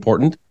very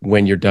important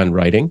when you're done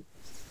writing.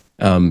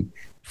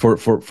 For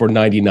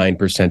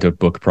 99% of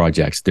book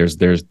projects, there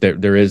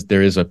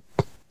is a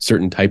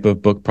certain type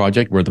of book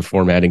project where the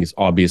formatting is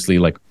obviously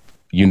like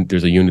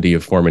there's a unity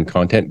of form and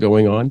content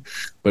going on.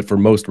 But for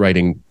most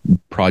writing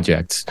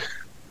projects,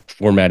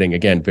 formatting,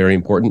 again, very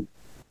important,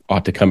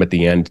 ought to come at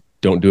the end.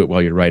 Don't do it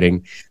while you're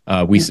writing.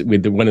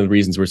 One of the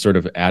reasons we're sort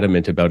of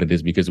adamant about it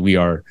is because we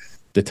are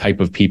the type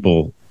of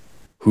people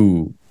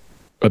who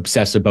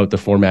obsess about the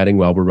formatting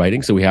while we're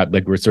writing. So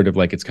we're sort of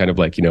like, it's kind of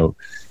like,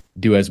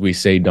 do as we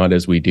say, not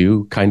as we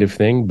do kind of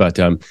thing. But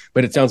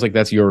it sounds like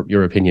that's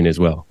your opinion as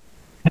well.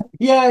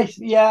 Yeah.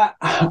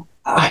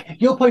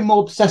 You're probably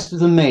more obsessive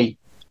than me.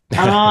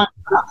 And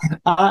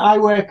I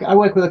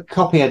work with a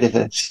copy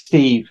editor,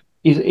 Steve.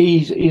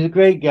 He's a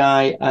great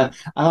guy, and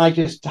I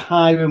just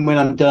hire him when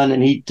I'm done,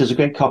 and he does a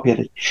great copy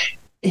edit.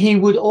 He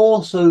would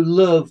also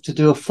love to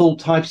do a full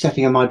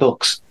typesetting of my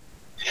books.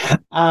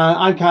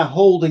 I'm kind of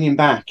holding him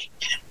back.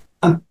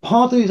 And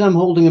part of the reason I'm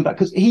holding him back,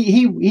 because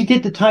he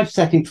did the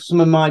typesetting for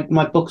some of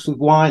my books with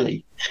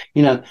Wiley.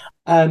 Part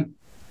of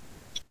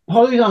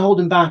the reason I hold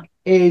him back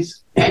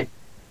is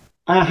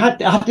I had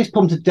this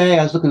problem today.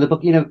 I was looking at the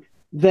book.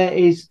 There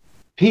is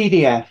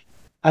PDF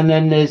and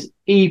then there's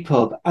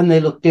EPUB, and they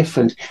look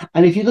different.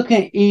 And if you look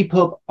at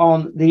EPUB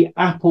on the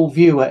Apple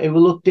Viewer, it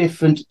will look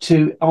different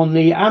to on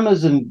the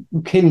Amazon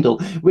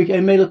Kindle.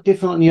 It may look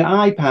different on your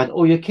iPad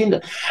or your Kindle.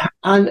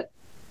 And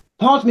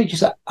part of me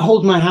just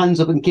holds my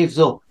hands up and gives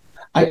up.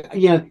 I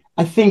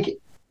think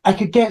I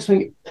could get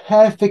something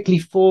perfectly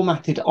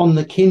formatted on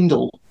the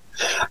Kindle,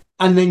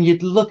 and then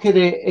you'd look at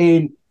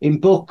it in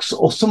books,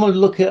 or someone would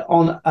look at it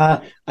on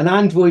an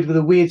Android with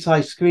a weird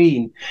size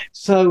screen.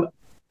 So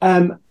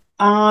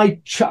I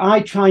try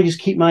and just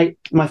keep my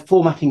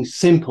formatting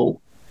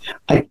simple.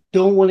 I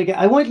want it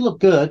to look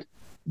good,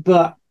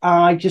 but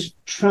I just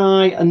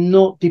try and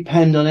not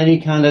depend on any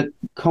kind of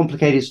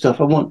complicated stuff.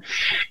 I want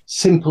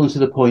simple and to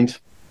the point.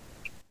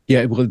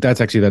 Yeah, well, that's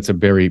a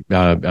very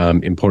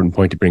important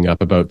point to bring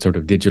up about sort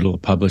of digital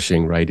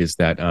publishing, right? Is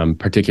that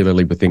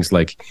particularly with things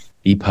like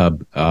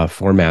EPUB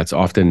formats,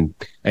 often,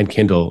 and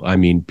Kindle. I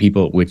mean,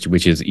 people, which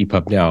is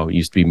EPUB now,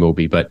 used to be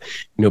Mobi, but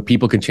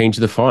people can change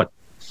the font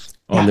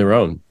on their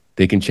own.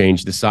 They can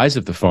change the size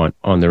of the font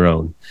on their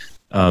own.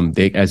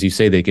 They, as you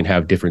say, they can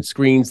have different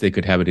screens. They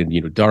could have it in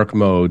there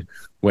mode,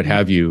 what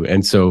have you.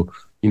 And so,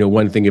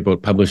 one thing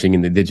about publishing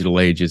in the digital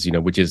age is,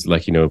 which is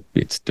like,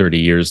 it's 30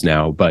 years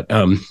now, but,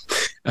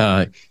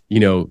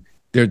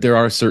 there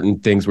are certain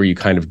things where you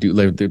kind of do,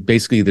 like,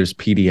 basically there's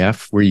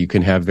PDF where you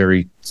can have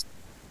very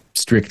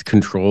strict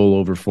control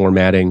over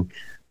formatting.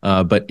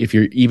 But if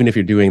you're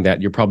doing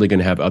that, you're probably going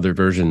to have other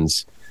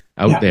versions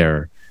out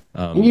there.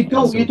 You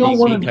don't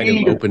want to be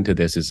kind of open to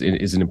this is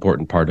an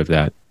important part of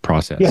that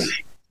process. Yeah.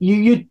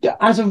 You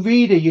as a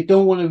reader, you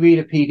don't want to read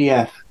a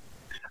PDF.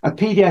 A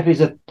PDF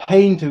is a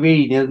pain to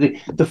read.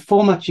 The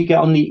format you get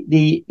on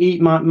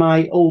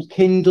my old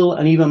Kindle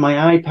and even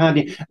my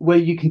iPad, where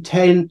you can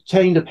change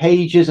the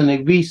pages and they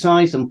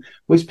resize them.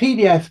 Whereas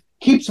PDF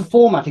keeps the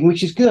formatting,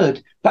 which is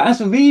good. But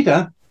as a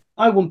reader,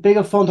 I want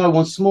bigger font, I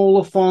want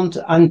smaller font,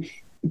 and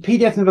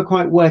PDF never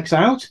quite works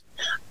out.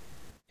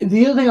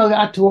 The other thing I'll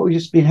add to what we've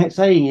just been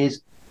saying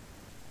is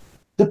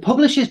the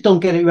publishers don't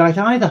get it right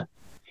either.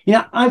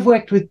 I've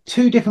worked with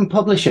 2 different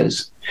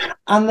publishers,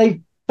 and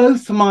they've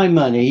both, for my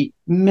money,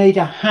 made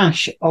a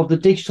hash of the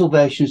digital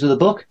versions of the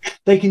book.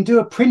 They can do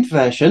a print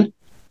version,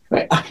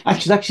 right?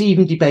 Actually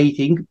even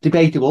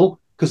debatable,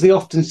 because they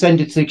often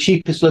send it to the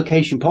cheapest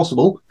location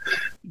possible.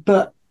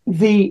 But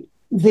the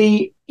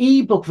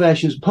ebook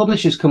versions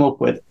publishers come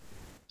up with,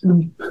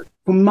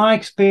 from my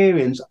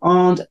experience,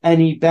 aren't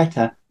any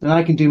better than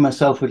I can do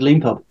myself with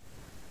Leanpub.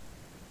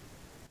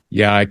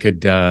 Yeah, I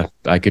could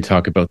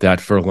talk about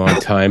that for a long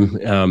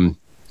time.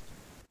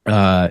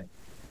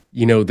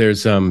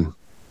 There's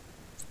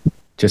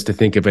just to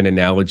think of an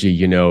analogy,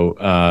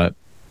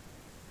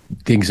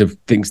 things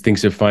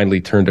have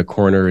finally turned a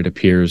corner, it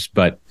appears.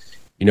 But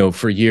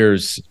for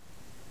years,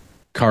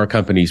 car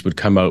companies would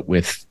come out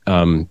with,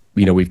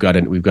 we've got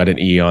an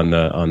E on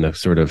the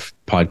sort of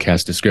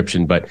podcast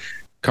description, but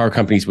car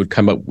companies would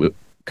come out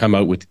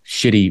with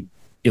shitty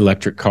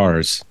electric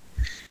cars,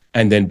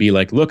 and then be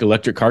like, look,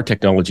 electric car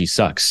technology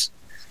sucks.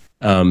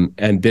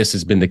 And this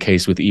has been the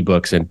case with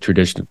ebooks and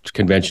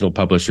conventional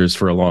publishers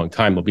for a long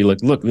time. They'll be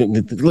like, look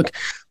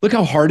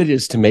how hard it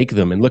is to make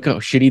them, and look how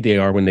shitty they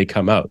are when they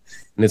come out.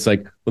 And it's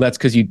like, well, that's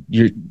because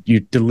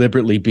you're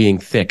deliberately being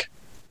thick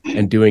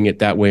and doing it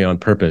that way on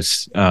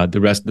purpose.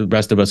 The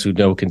rest of us who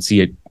know can see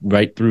it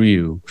right through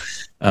you.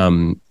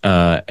 There's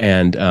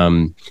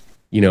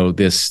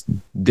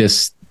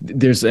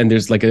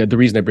like the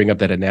reason I bring up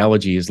that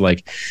analogy is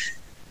like,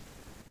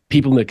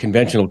 people in the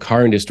conventional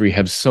car industry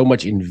have so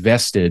much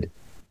invested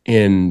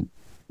in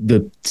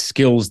the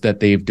skills that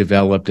they've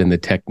developed and the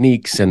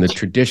techniques and the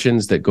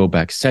traditions that go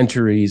back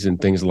centuries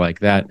and things like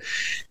that.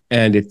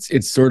 And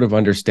it's sort of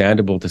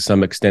understandable to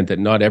some extent that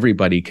not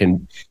everybody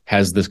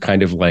has this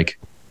kind of like,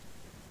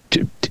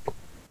 to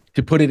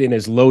put it in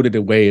as loaded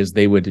a way as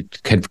they would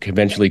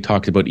conventionally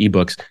talk about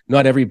ebooks.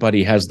 Not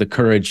everybody has the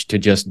courage to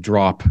just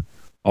drop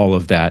all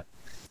of that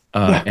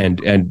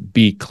and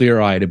be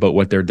clear-eyed about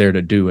what they're there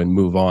to do and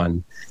move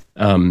on.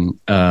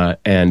 But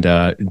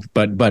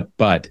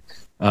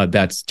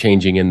that's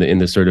changing in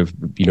the sort of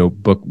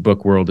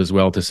book world as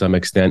well to some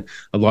extent.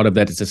 A lot of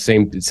that is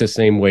it's the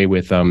same way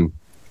with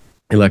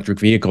electric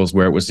vehicles,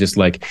 where it was just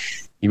like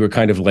you were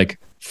kind of like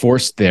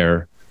forced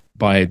there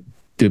by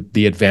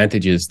the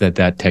advantages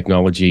that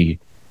technology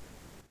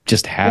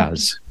just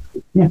has.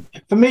 Yeah.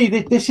 For me,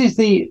 this is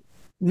the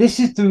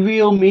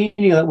real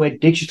meaning of that word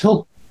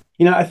digital.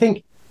 I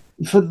think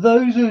for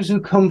those of us who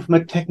come from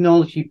a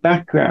technology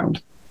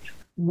background,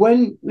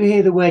 when we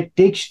hear the word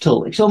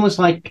digital, it's almost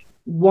like,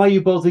 why are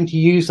you bothering to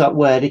use that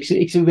word?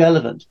 It's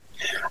irrelevant.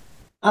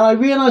 And I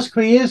realized a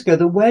couple of years ago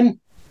that when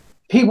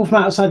people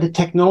from outside the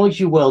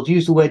technology world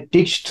use the word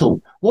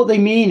digital, what they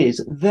mean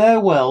is their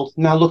world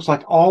now looks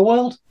like our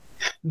world.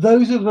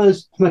 Those of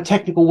us from a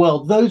technical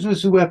world, those of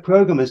us who are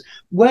programmers,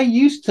 we're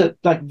used to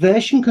like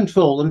version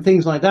control and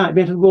things like that,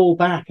 be able to roll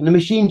back and the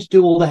machines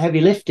do all the heavy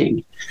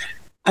lifting.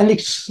 And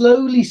it's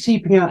slowly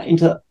seeping out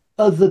into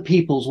other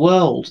people's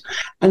worlds.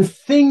 And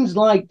things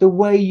like the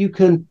way you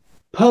can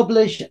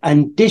publish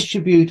and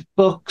distribute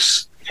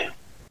books,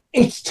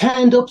 it's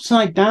turned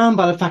upside down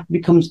by the fact it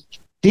becomes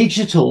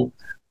digital.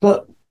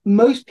 But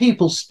most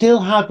people still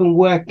haven't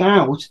worked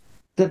out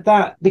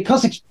that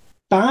because it's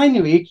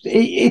binary,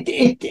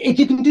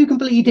 you can do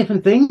completely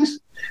different things.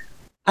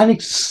 And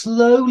it's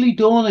slowly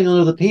dawning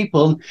on other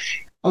people. And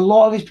a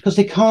lot of it's because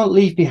they can't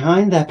leave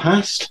behind their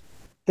past.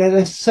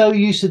 They're so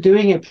used to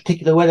doing it a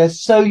particular way. They're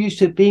so used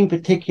to it being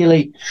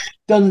particularly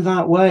done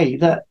that way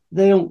that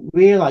they don't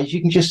realize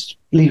you can just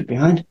leave it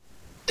behind.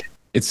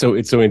 It's so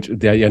interesting.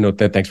 Yeah, no,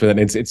 thanks for that.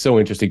 It's so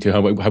interesting too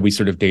how we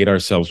sort of date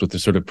ourselves with the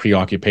sort of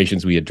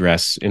preoccupations we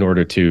address in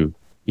order to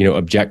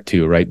object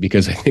to, right?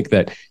 Because I think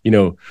that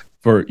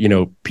for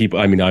people,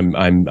 I mean,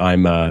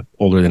 I'm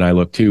older than I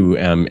look too,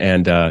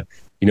 and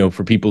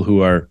for people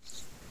who are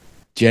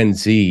Gen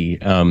Z,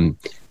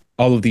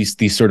 all of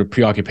these sort of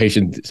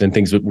preoccupations and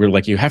things that we're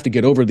like, you have to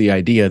get over the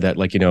idea that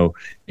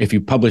if you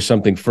publish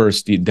something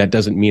first, that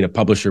doesn't mean a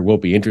publisher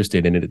won't be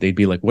interested in it. They'd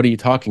be like, what are you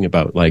talking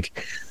about?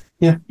 Like,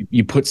 yeah,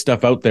 you put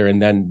stuff out there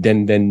and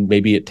then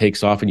maybe it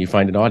takes off and you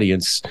find an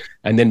audience,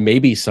 and then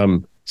maybe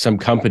some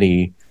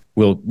company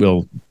will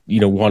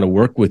want to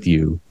work with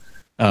you.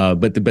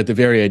 But the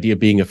very idea of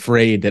being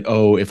afraid that,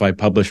 if I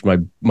publish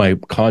my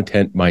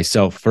content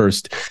myself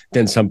first,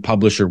 then some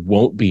publisher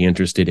won't be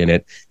interested in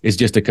it is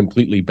just a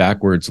completely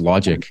backwards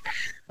logic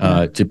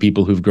to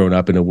people who've grown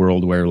up in a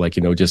world where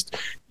just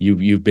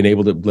you've been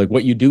able to, like,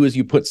 what you do is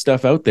you put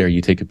stuff out there.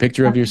 You take a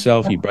picture of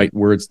yourself, you write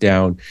words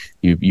down,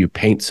 you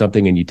paint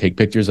something and you take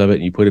pictures of it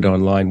and you put it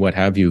online, what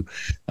have you.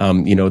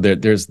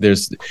 There's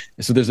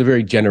a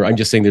very I'm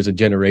just saying there's a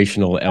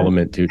generational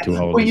element to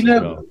all of this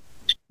as well.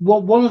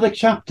 Well, one of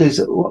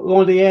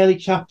the early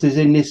chapters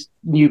in this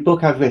new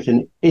book I've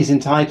written is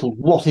entitled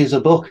 "What is a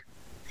Book?"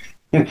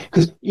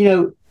 Because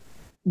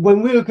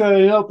when we were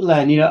growing up,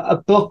 Len, a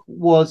book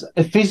was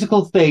a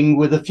physical thing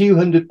with a few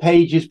hundred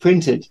pages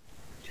printed,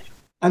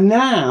 and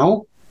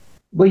now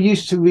we're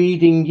used to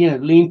reading,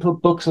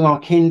 Lean-pub books on our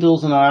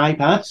Kindles and our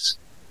iPads.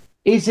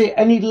 Is it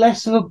any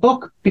less of a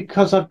book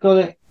because I've got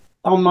it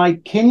on my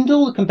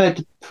Kindle compared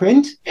to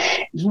print?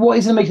 What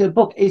is the make of a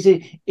book? Is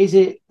it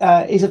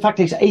the fact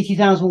that it's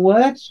 80,000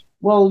 words?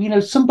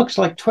 Well, some books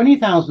are like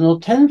 20,000 or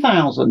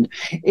 10,000.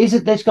 Is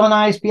it that's got an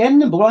ISBN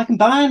number? Well, I can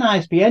buy an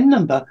ISBN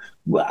number.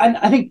 And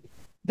I think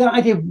that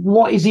idea of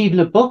what is even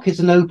a book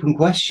is an open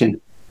question.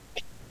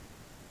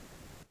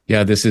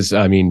 Yeah, this is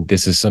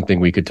something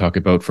we could talk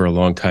about for a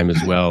long time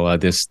as well.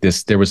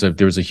 There was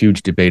a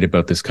huge debate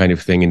about this kind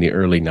of thing in the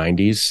early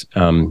 90s.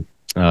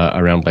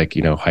 Around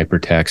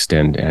hypertext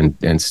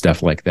and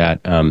stuff like that.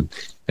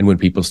 And when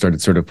people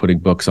started sort of putting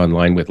books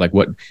online with like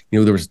what,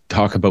 there was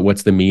talk about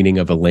what's the meaning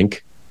of a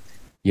link,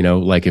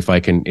 like if I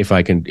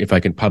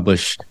can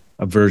publish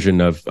a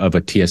version of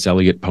a T.S.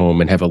 Eliot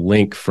poem and have a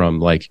link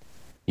from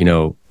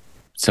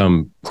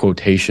some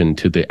quotation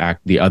to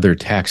the other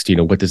text,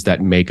 what does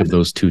that make of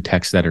those two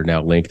texts that are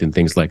now linked and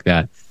things like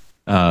that.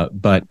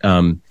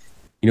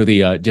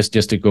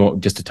 Just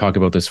to talk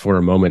about this for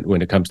a moment,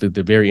 when it comes to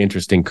the very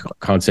interesting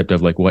concept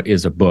of like what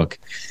is a book,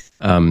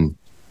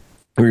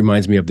 it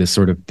reminds me of this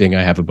sort of thing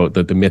I have about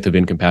the myth of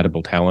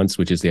incompatible talents,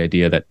 which is the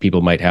idea that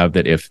people might have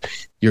that if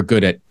you're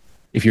good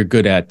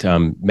at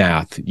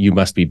math, you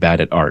must be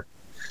bad at art.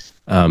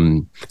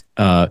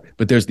 But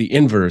there's the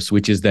inverse,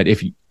 which is that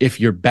if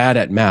you're bad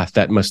at math,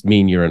 that must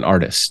mean you're an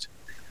artist,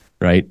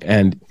 right?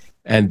 And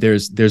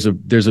there's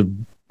a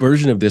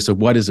version of this of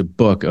what is a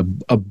book.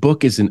 A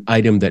book is an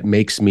item that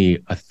makes me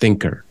a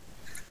thinker,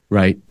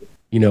 right?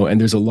 And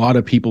there's a lot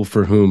of people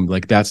for whom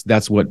like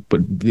that's what,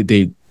 but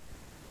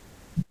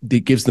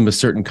it gives them a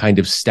certain kind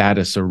of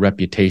status or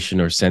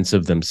reputation or sense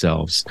of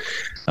themselves.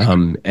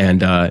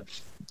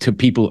 To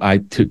people,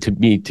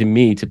 to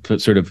me, to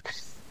put sort of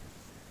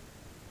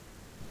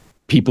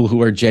people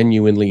who are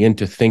genuinely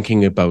into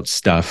thinking about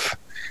stuff,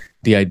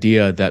 the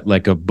idea that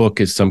like a book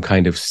is some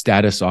kind of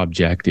status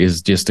object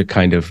is just a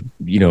kind of,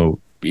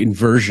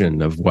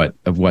 inversion of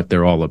what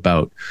they're all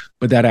about.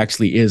 But that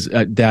actually is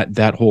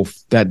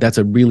that's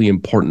a really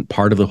important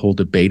part of the whole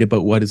debate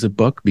about what is a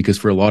book, because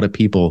for a lot of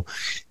people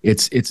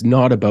it's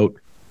not about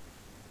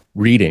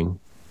reading.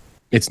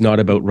 It's not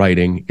about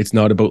writing. It's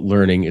not about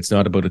learning. It's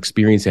not about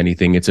experience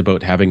anything. It's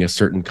about having a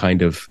certain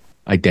kind of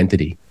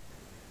identity.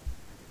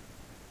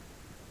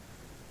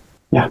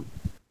 Yeah.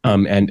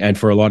 And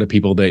for a lot of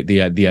people,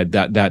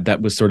 that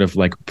was sort of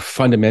like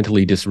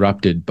fundamentally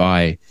disrupted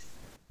by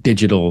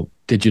digital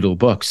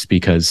books,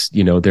 because,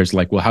 you know, there's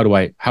like, well, how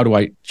do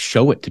I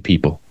show it to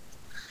people?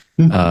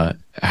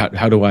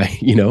 How do I,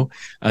 you know?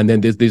 And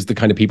then there's the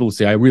kind of people who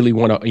say, I really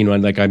want to, you know,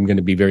 and like, I'm going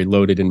to be very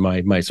loaded in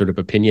my sort of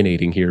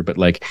opinionating here, but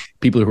like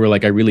people who are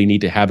like, I really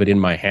need to have it in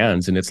my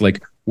hands. And it's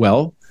like,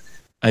 well,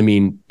 I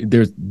mean,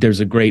 there's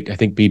a great, I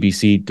think,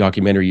 BBC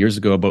documentary years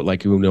ago about,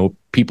 like, you know,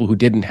 people who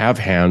didn't have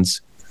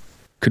hands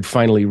could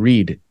finally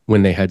read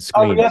when they had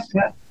screens. Oh,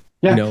 yeah.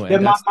 You know,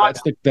 and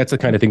that's the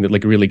kind of thing that,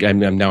 like, really,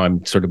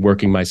 I'm sort of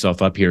working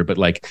myself up here, but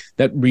like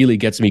that really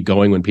gets me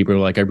going when people are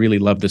like, I really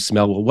love the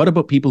smell. Well, what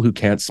about people who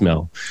can't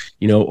smell?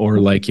 You know, or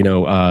like,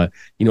 I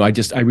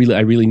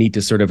really need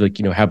to sort of, like,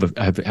 you know, have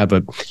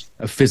a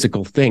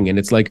physical thing. And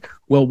it's like,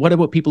 well, what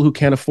about people who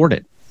can't afford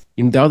it?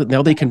 You know,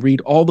 now they can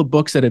read all the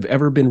books that have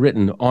ever been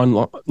written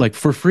on, like,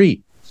 for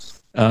free.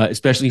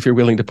 Especially if you're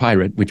willing to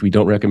pirate, which we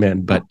don't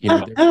recommend, but, you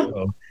know, there you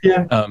go.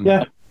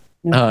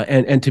 Yeah.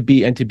 And to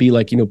be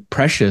like, you know,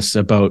 precious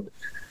about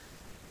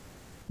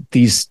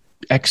these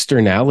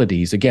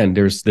externalities. Again,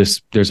 there's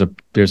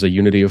a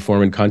unity of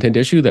form and content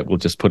issue that we'll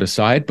just put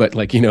aside, but,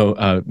 like, you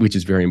know, which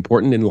is very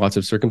important in lots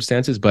of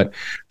circumstances. But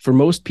for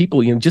most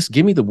people, you know, just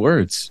give me the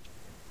words.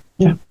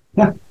 Yeah.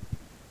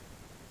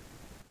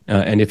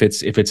 And if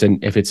it's a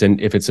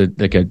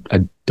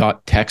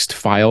dot text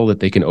file that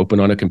they can open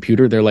on a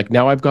computer, they're like,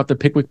 now I've got the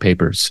Pickwick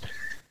Papers.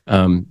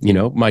 You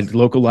know, my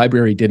local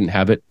library didn't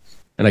have it,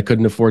 and I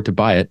couldn't afford to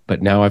buy it,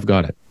 but now I've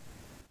got it.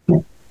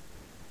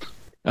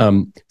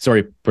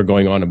 Sorry for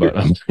going on about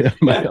on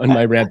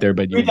my rant there,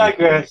 but we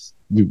digress.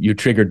 You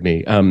triggered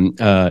me.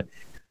 But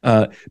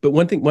so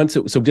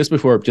just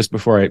before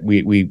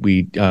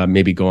we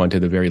maybe go on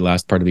to the very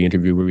last part of the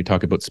interview, where we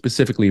talk about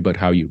specifically about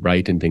how you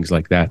write and things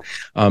like that.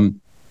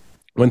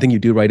 One thing you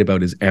do write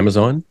about is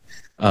Amazon.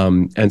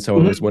 And so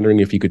I was wondering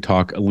if you could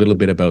talk a little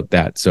bit about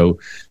that. So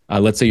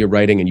let's say you're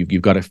writing and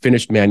you've got a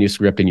finished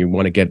manuscript and you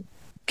want to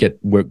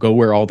go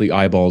where all the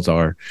eyeballs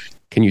are.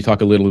 Can you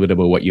talk a little bit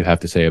about what you have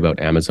to say about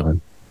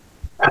Amazon?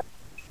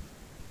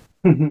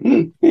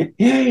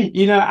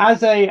 You know,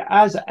 as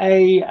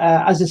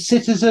a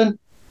citizen,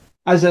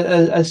 as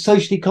a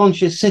socially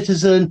conscious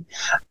citizen,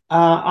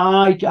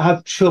 I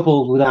have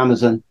trouble with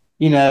Amazon.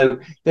 You know,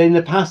 in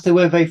the past, they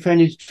weren't very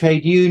friendly to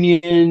trade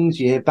unions.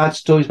 You hear bad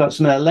stories about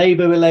some of their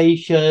labor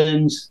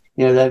relations.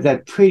 You know,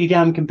 they're pretty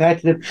damn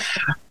competitive.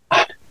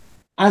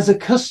 As a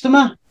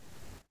customer,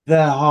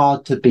 they're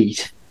hard to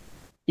beat.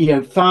 You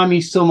know, find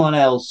me someone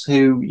else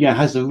who, you know,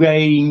 has the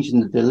range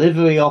and the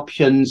delivery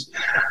options.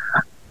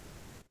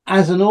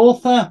 As an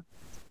author,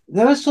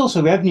 they're a source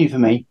of revenue for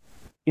me.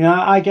 You know,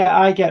 I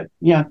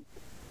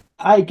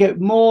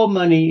get more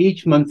money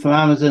each month from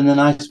Amazon than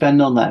I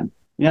spend on them.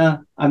 Yeah,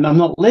 I'm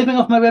not living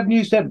off my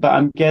revenue yet, but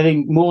I'm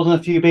getting more than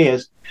a few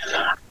beers.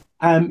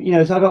 You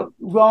know, so I've got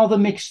rather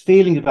mixed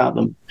feelings about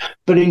them.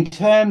 But in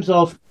terms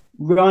of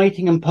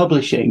writing and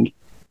publishing,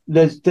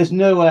 there's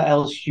nowhere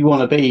else you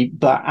want to be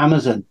but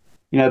Amazon.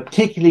 You know,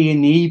 particularly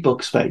in the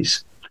ebook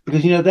space,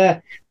 because, you know,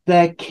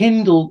 their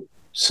Kindle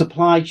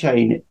supply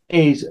chain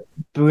is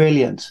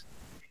brilliant.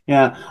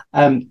 Yeah,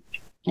 you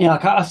know,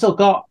 I still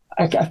got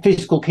a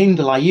physical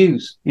Kindle I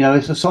use. You know,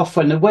 it's a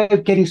software, and the way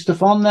of getting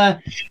stuff on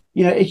there,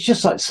 you know, it's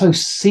just like so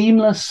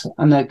seamless,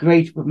 and they're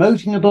great at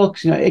promoting the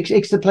books. You know,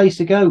 it's the place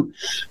to go.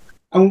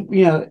 And,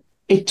 you know,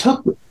 it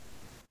took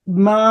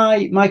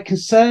my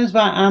concerns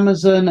about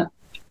Amazon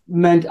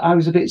meant I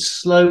was a bit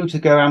slow to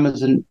go to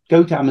Amazon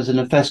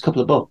the first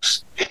couple of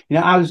books. You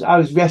know, I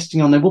was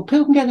resting on them. Well,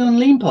 people can get it on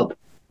Leanpub,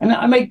 and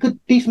I make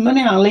decent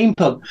money out of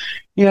Leanpub.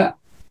 You know,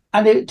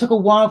 and it took a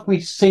while for me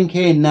to sink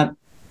in that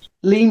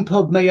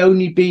Leanpub may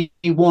only be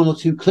 1 or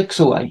 2 clicks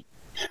away,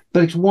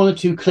 but it's 1 or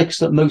 2 clicks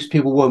that most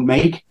people won't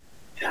make.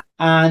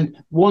 And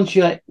once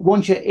you're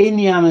in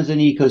the Amazon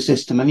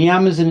ecosystem, and the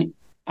Amazon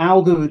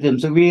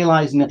algorithms are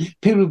realizing that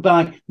people who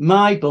buy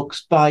my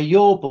books, buy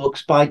your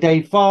books, buy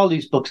Dave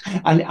Farley's books,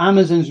 and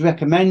Amazon's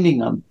recommending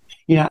them.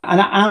 You know,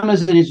 and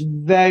Amazon is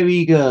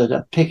very good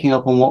at picking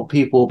up on what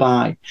people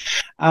buy,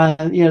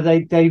 and, you know,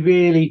 they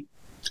really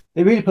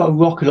put a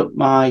rocket up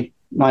my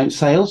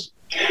sales.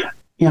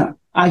 You know,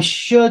 I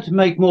should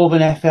make more of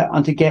an effort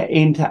on to get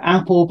into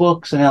Apple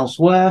books and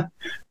elsewhere,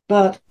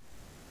 but,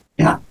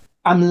 you know,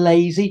 I'm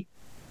lazy,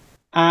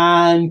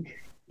 and,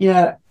 you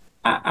know,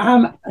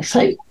 I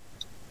say,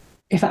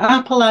 if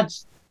Apple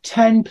adds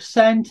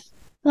 10%,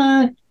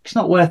 it's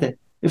not worth it.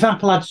 If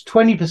Apple adds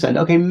 20%,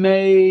 okay,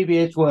 maybe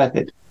it's worth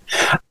it.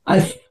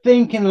 I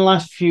think in the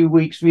last few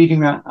weeks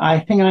reading that, I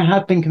think I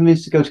have been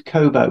convinced to go to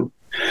Kobo,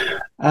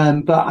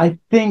 but I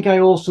think I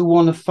also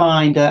want to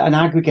find an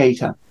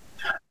aggregator.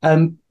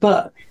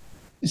 But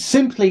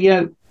simply, you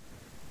know,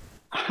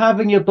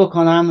 having your book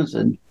on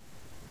Amazon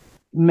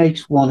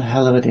makes one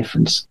hell of a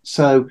difference.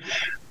 So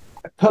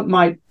I put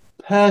my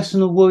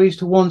personal worries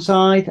to one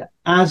side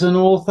as an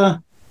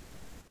author.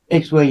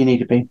 it's where you need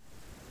to be.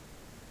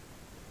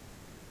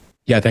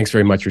 Yeah, thanks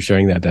very much for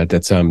sharing that.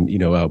 That's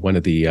one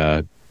of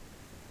the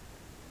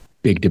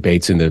big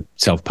debates in the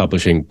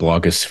self-publishing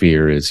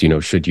blogosphere is,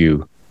 should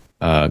you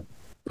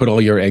put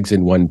all your eggs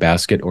in one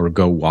basket or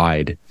go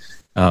wide?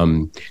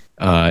 And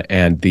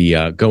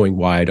the going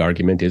wide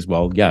argument is,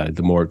 well, yeah,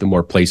 the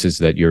more places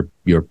that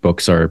your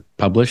books are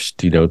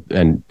published,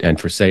 and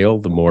for sale,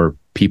 the more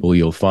people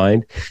you'll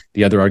find.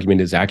 The other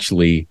argument is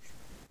actually,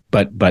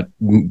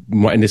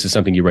 and this is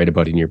something you write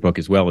about in your book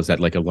as well, is that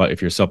like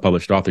if you're a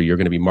self-published author, you're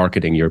going to be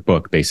marketing your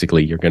book.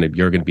 Basically, you're going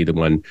to be the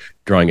one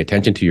drawing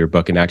attention to your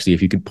book. And actually,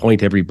 if you could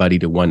point everybody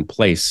to one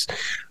place,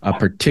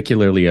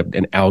 particularly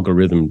an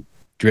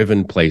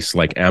algorithm-driven place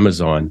like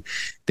Amazon,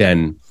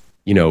 then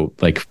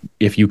like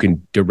if you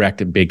can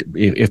direct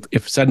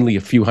if suddenly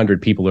a few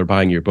hundred people are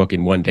buying your book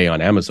in one day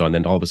on Amazon,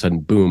 then all of a sudden,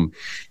 boom,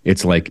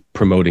 it's like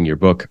promoting your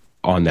book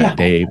on that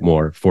day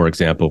more, for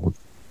example.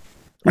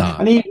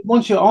 And even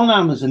once you're on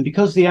Amazon,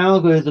 because the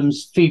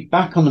algorithms feed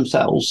back on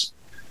themselves,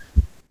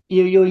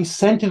 you're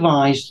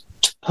incentivized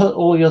to put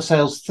all your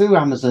sales through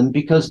Amazon,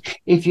 because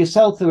if you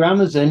sell through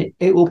Amazon,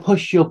 it will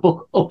push your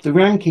book up the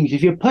rankings.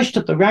 If you're pushed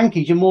up the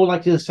rankings, you're more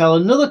likely to sell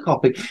another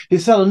copy. If you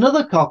sell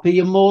another copy,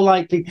 you're more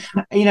likely,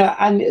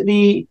 and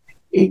the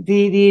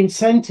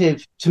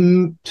incentive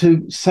to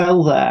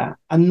sell there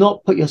and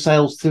not put your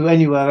sales through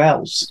anywhere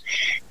else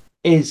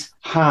is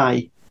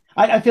high.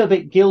 I feel a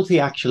bit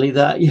guilty, actually,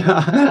 that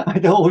I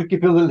don't always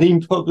give you the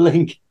LeanPub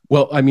link.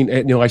 Well, I mean,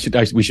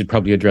 we should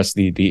probably address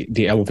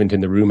the elephant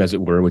in the room, as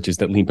it were, which is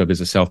that LeanPub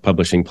is a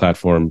self-publishing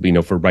platform,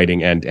 for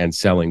writing and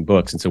selling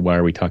books. And so, why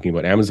are we talking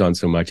about Amazon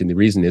so much? And the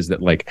reason is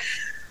that, like,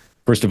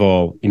 first of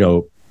all,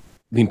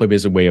 LeanPub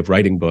is a way of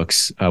writing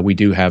books. We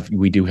have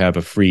a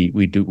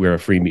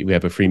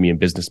freemium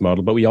business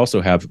model, but we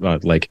also have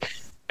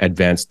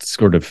advanced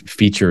sort of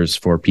features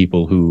for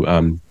people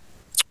who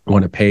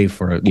want to pay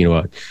for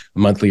a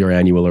monthly or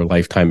annual or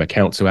lifetime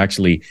account. So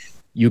actually,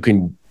 you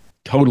can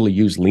totally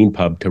use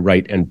LeanPub to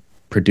write and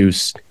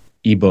produce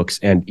ebooks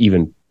and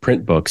even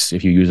print books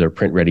if you use our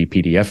print ready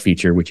PDF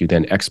feature, which you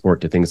then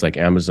export to things like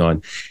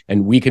Amazon.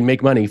 And we can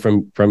make money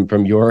from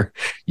your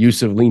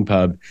use of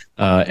LeanPub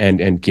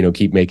and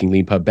keep making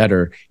LeanPub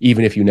better,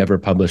 even if you never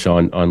publish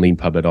on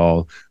LeanPub at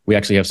all. We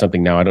actually have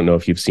something now, I don't know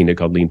if you've seen it,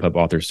 called LeanPub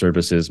Author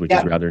Services, which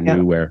is rather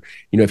new, where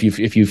if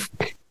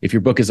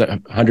your book is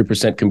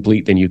 100%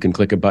 complete, then you can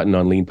click a button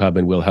on LeanPub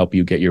and we'll help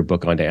you get your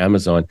book onto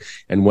Amazon.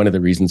 And one of the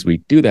reasons we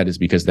do that is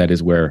because that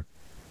is where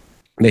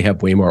they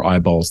have way more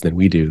eyeballs than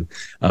we do.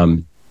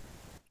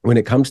 When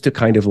it comes to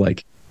kind of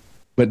like,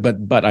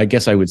 but I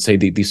guess I would say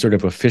the sort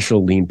of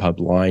official LeanPub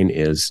line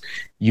is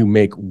you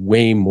make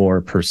way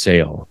more per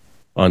sale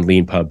on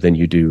LeanPub than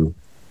you do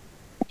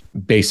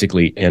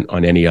basically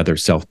on any other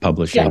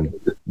self-publishing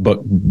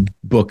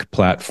book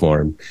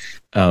platform.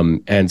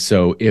 And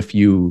so if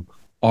you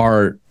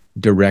are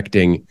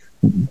directing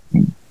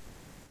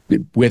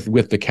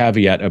with the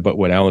caveat about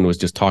what Alan was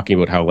just talking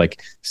about, how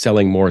like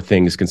selling more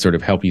things can sort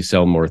of help you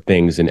sell more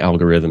things in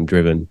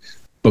algorithm-driven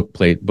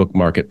book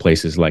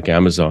marketplaces like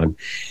Amazon.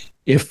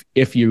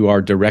 If you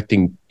are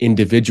directing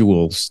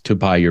individuals to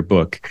buy your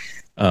book,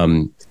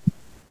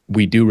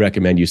 we do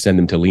recommend you send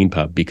them to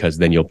LeanPub, because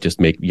then you'll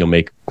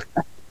make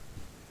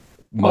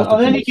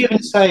on any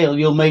given sale,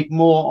 you'll make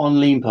more on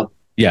LeanPub.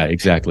 Yeah,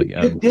 exactly.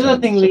 The other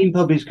thing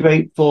LeanPub is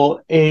great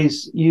for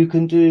is you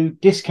can do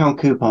discount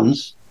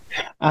coupons,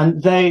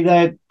 and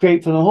they're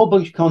great for a whole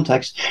bunch of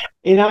contexts.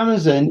 In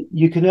Amazon,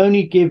 you can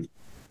only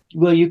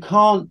you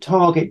can't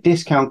target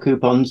discount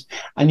coupons,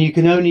 and you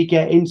can only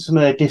get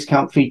in-summer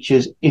discount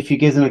features if you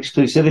give them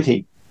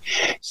exclusivity.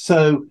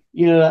 So,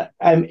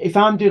 if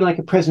I'm doing like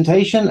a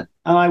presentation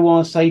and I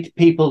want to say to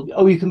people,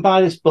 oh, you can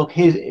buy this book,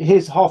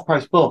 here's a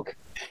half-price book.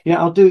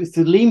 I'll do it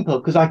through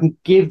LeanPub, because I can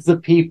give the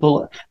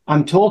people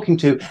I'm talking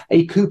to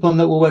a coupon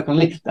that will work on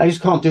LeanPub. I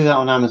just can't do that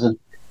on Amazon.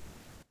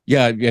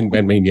 Yeah, and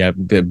I mean,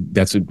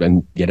 that's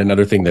yet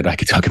another thing that I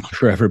could talk about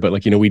forever. But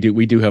we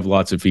do have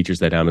lots of features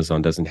that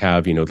Amazon doesn't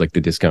have. Like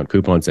the discount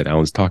coupons that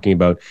Alan's talking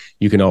about.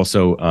 You can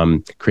also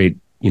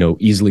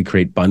easily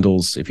create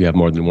bundles if you have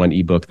more than one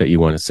ebook that you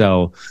want to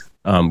sell.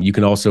 You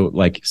can also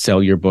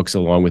sell your books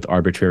along with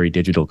arbitrary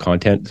digital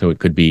content. So it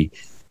could be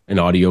an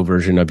audio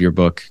version of your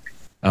book,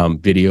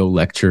 video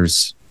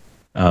lectures,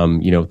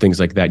 things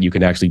like that. You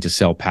can actually just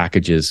sell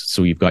packages.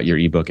 So you've got your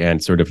ebook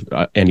and sort of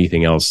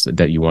anything else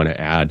that you want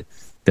to add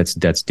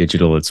that's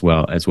digital as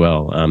well.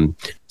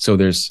 So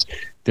there's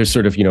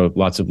sort of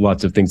lots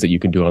of things that you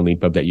can do on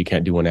LeanPub that you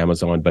can't do on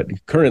Amazon. But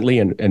currently,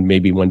 and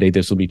maybe one day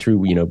this will be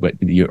true,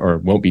 or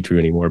won't be true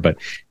anymore. But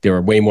there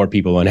are way more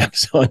people on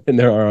Amazon than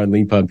there are on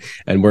LeanPub,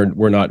 and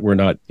we're not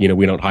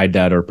we don't hide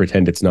that or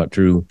pretend it's not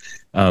true.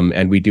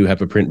 And we do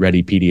have a print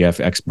ready PDF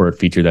export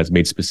feature that's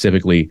made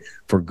specifically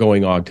for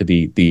going on to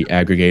the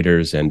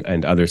aggregators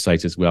and other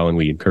sites as well. And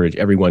we encourage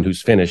everyone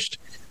who's finished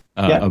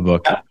a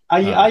book. I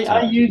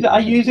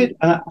use it.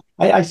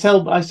 I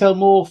sell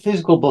more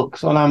physical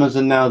books on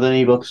Amazon now than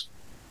ebooks.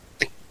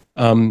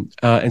 And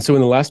so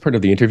in the last part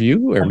of the interview,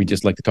 where we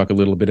just like to talk a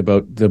little bit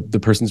about the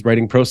person's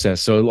writing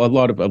process. So a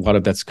lot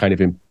of that's kind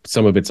of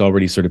some of it's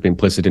already sort of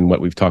implicit in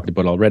what we've talked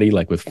about already,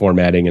 like with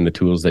formatting and the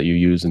tools that you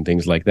use and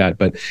things like that.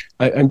 But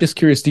I'm just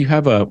curious, do you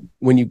have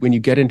when you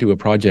get into a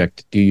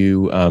project, do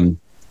you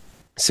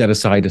set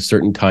aside a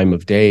certain time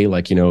of day,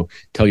 like,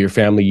 tell your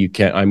family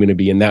I'm going to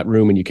be in that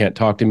room and you can't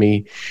talk to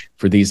me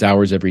for these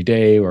hours every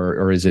day,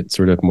 or is it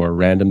sort of more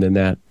random than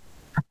that?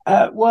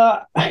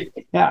 Well,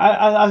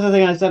 yeah, as I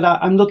think I said,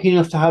 I'm lucky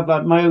enough to have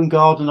my own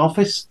garden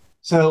office.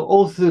 So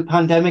all through the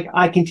pandemic,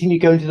 I continue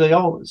going to the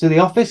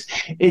office.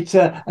 It's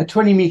a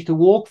 20-meter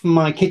walk from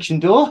my kitchen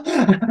door.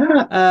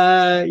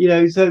 So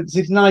it's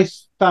a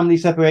nice family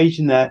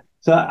separation there.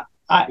 So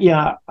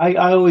I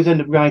always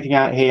end up writing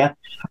out here.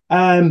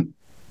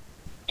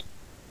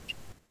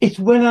 It's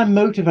when I'm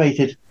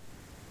motivated.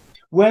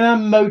 When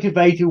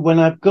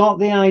I've got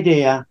the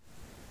idea,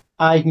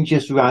 I can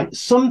just write.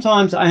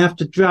 Sometimes I have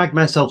to drag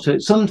myself to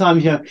it.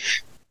 Sometimes,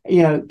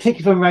 particularly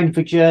if I'm writing for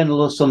a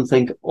journal or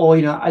something, or,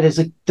 there's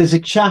a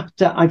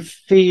chapter I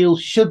feel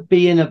should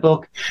be in a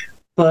book,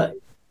 but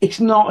it's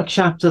not a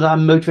chapter that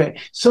I'm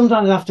motivated.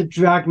 Sometimes I have to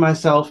drag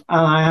myself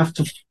and I have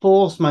to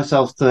force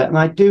myself to it. And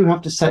I do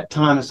have to set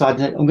time aside and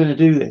say, I'm going to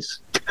do this.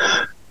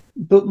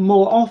 But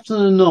more often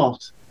than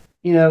not,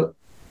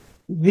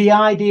 the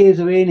ideas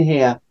are in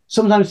here.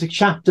 Sometimes the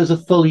chapters are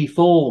fully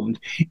formed.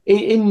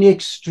 In the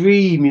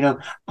extreme,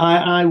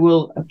 I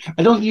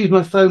don't use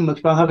my phone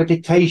much, but I'll have a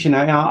dictation.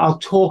 I'll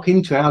talk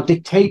into it. I'll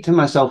dictate to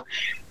myself.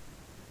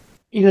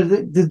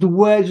 The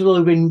words will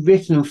have been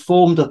written and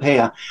formed up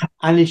here,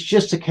 and it's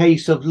just a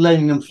case of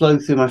letting them flow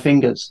through my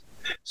fingers.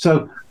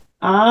 So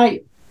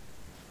I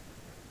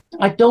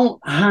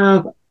don't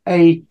have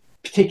a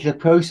particular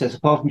process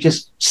apart from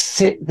just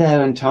sit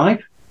there and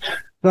type.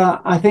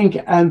 But I think,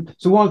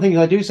 so one of the things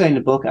I do say in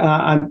the book,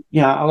 I'm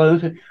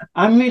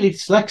really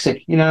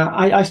dyslexic.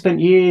 I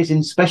spent years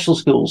in special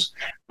schools,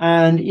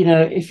 and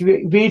if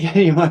you read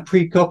any of my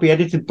pre-copy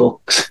edited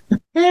books,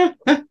 they're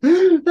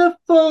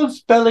full of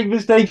spelling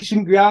mistakes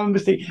and grammar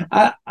mistakes.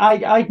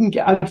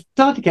 I've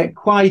started to get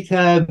quite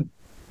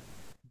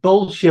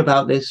bullshit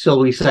about this, shall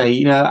we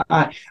say?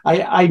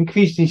 I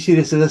increasingly see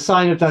this as a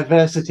sign of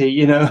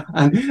diversity. And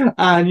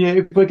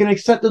if we're going to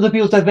accept other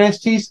people's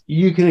diversities,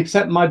 you can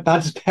accept my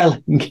bad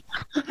spelling.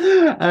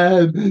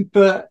 I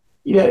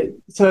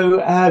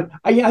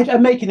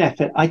make an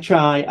effort. I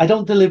try. I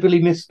don't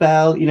deliberately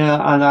misspell,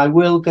 and I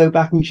will go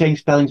back and change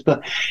spellings,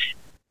 but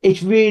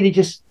it's really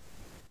just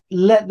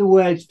let the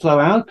words flow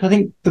out. I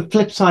think the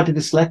flip side of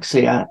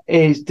dyslexia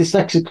is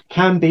dyslexic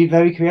can be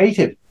very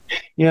creative.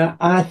 And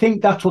I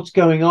think that's what's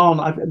going on.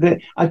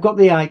 I've got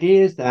the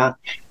ideas there.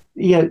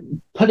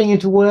 Putting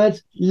into words,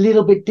 a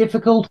little bit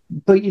difficult,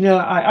 but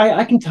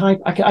I can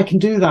type. I can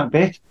do that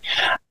bit.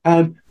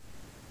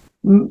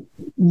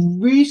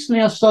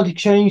 Recently, I've started to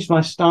change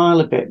my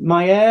style a bit.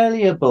 My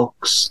earlier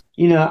books,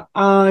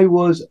 I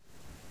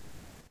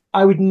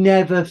would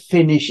never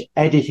finish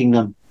editing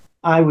them.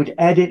 I would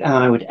edit and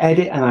I would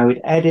edit and I would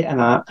edit and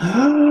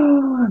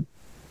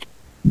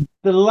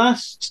the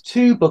last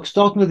two books,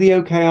 starting with the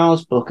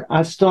OKRs book,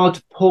 I've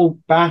started to pull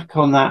back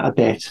on that a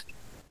bit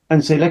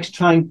and say, let's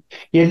try and,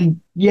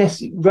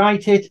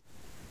 write it,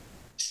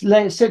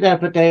 let sit there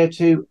for a day or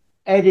two,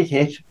 edit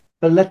it,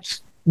 but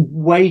let's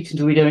wait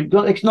until we do it.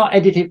 Let's not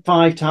edit it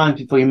 5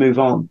 times before you move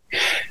on.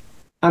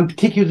 And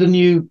particularly the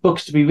new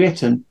books to be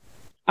written,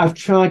 I've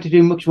tried to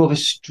do much more of a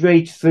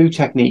straight through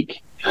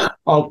technique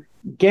of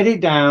get it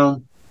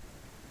down,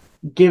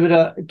 give it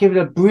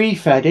a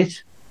brief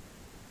edit,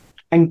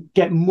 and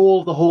get more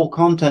of the whole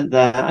content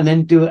there, and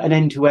then do an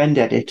end-to-end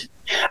edit.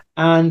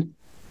 And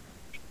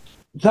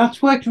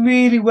that's worked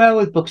really well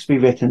with books to be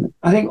written.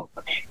 I think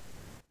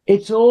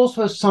it's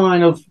also a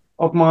sign of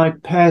my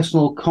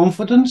personal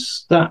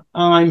confidence that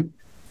I'm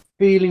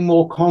feeling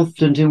more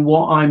confident in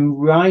what I'm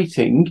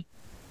writing.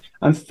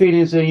 I'm feeling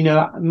as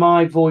though,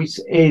 my voice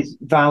is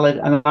valid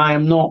and I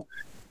am not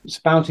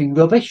spouting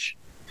rubbish.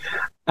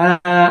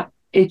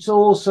 It's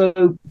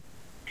also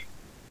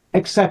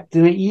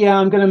accepting that,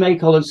 I'm going to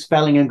make all those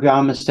spelling and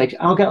grammar mistakes.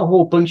 I'll get a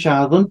whole bunch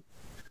out of them.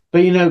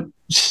 But,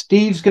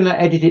 Steve's going to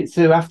edit it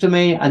through after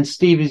me, and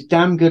Steve is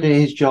damn good at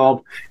his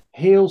job.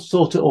 He'll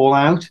sort it all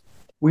out.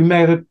 We may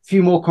have a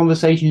few more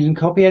conversations in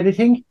copy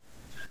editing,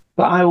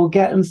 but I will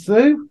get them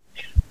through.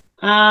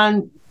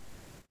 And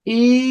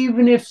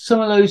even if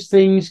some of those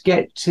things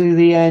get to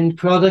the end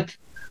product,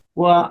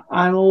 well,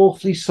 I'm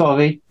awfully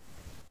sorry,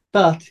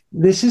 but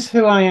this is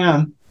who I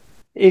am.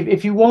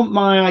 If you want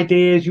my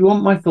ideas, you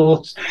want my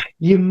thoughts,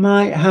 you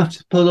might have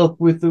to put up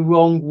with the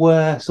wrong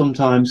where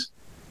sometimes.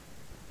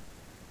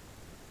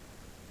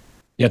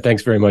 Yeah,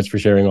 thanks very much for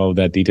sharing all of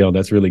that detail.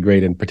 That's really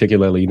great. And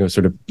particularly,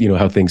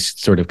 how things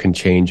sort of can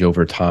change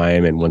over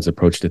time and one's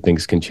approach to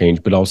things can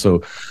change, but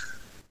also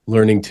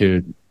learning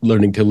to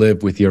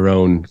live with your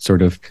own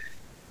sort of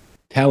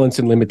talents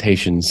and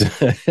limitations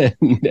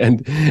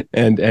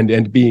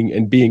and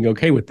being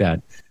okay with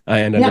that.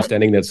 and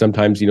understanding that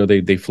sometimes,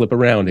 they flip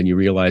around and you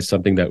realize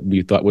something that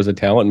you thought was a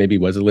talent maybe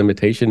was a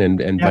limitation,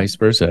 and vice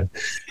versa.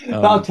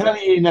 But I'll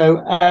tell you,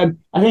 I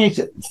think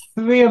it's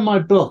 3 of my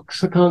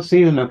books, I can't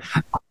see them now,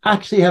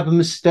 actually have a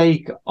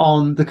mistake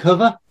on the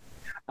cover.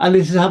 And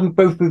this is happened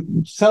both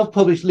with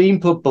self-published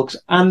LeanPub books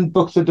and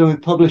books that are done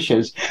with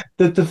publishers,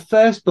 that the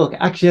first book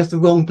actually has the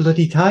wrong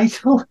bloody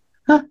title.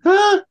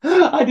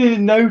 I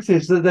didn't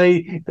notice that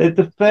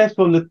the first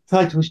one, the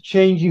title was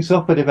Changing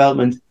Software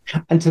Development.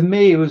 And to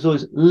me, it was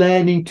always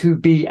Learning to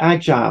be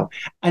Agile.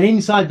 And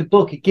inside the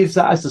book, it gives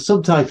that as the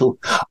subtitle.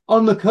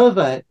 On the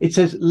cover, it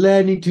says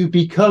Learning to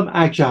Become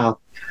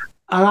Agile.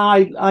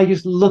 And I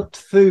just looked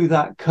through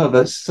that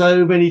cover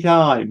so many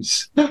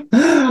times.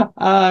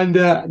 And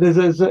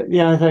there's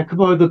a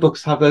couple of other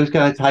books have those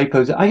kind of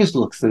typos. I just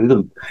looked through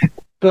them.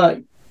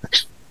 But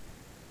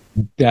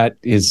that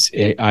is,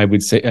 I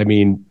would say, I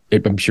mean,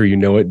 I'm sure you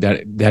know it,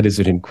 that is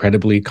an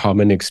incredibly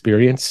common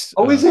experience.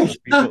 Oh, is it?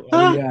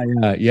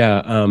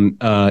 Yeah.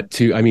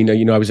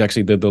 I was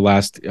actually the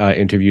last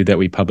interview that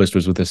we published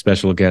was with a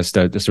special guest,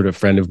 a sort of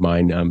friend of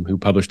mine who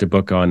published a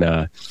book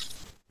on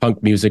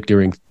punk music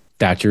during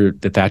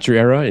the Thatcher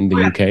era in the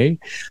UK.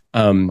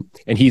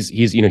 And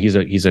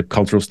he's a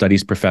cultural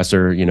studies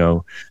professor,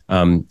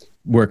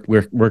 worked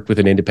with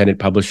an independent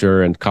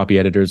publisher and copy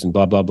editors and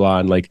blah, blah, blah.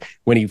 And like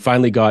when he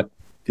finally got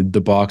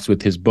the box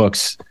with his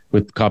books,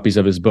 with copies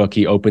of his book,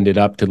 he opened it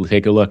up to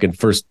take a look, and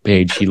first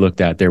page he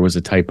looked at, there was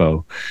a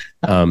typo.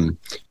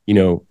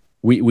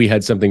 We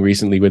had something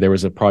recently where there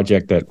was a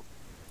project that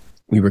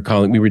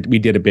we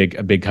did a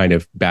big kind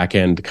of back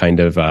end kind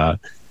of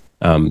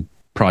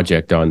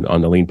project on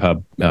the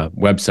LeanPub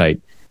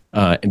website,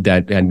 and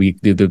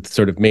the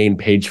sort of main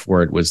page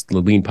for it was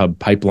the LeanPub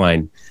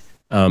pipeline,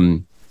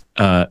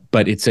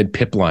 but it said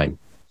Pipline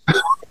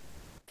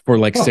for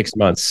like 6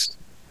 months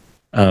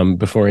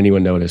before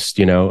anyone noticed,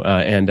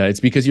 and it's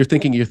because you're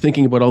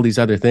thinking about all these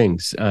other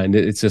things, and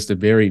it's just a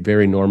very,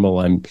 very normal.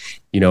 I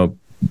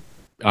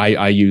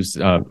use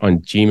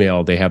on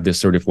Gmail, they have this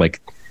sort of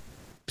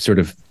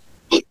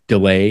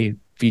delay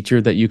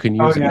feature that you can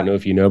use. I don't know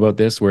if you know about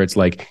this, where it's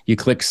like you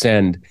click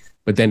send,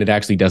 but then it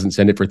actually doesn't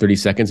send it for 30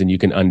 seconds and you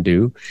can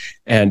undo.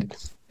 And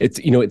it's,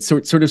 it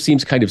sort of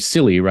seems kind of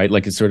silly, right?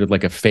 Like it's sort of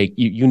like a fake,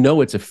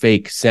 it's a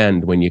fake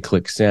send when you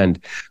click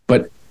send.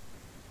 But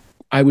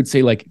I would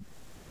say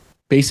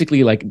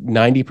basically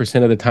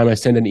 90% of the time I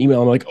send an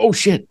email, I'm like, oh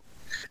shit.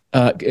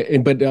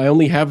 But I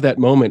only have that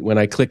moment when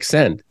I click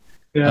send.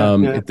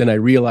 Then I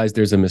realize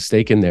there's a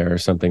mistake in there or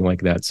something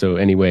like that. So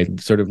anyway,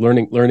 sort of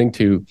learning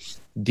to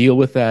deal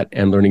with that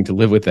and learning to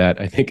live with that,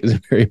 I think, is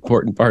a very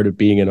important part of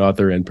being an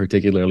author, and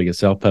particularly a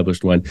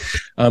self-published one.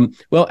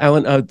 Well,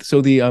 Alan, so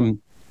the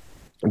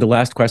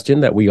last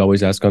question that we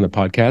always ask on the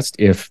podcast,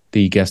 if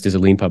the guest is a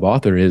LeanPub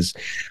author, is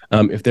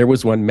if there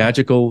was one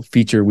magical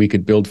feature we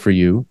could build for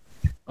you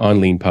on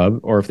LeanPub,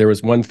 or if there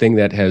was one thing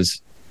that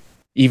has,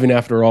 even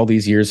after all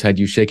these years, had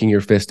you shaking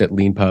your fist at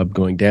LeanPub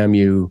going, damn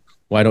you,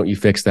 why don't you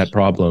fix that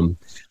problem?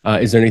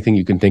 Is there anything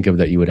you can think of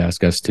that you would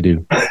ask us to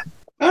do?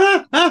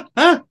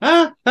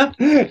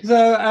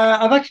 So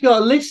I've actually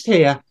got a list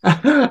here.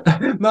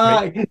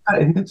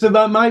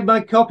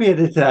 my copy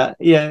editor,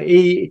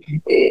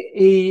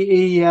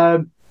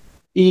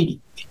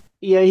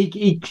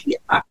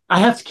 I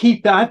have to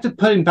keep that. I have to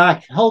put him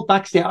back, hold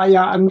back.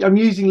 I'm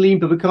using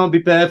LeanPub, but it can't be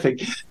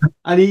perfect.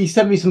 And he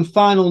sent me some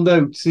final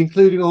notes,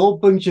 including a whole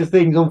bunch of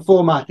things on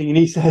formatting. And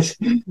he says,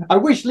 "I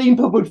wish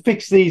LeanPub would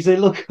fix these. They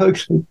look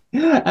ugly."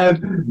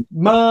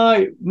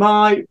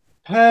 My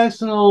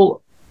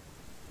personal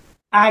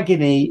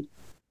agony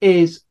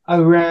is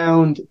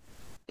around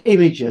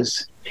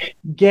images,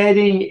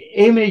 getting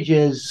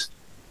images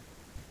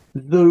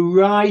the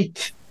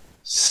right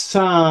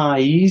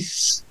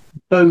size,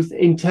 both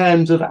in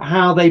terms of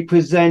how they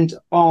present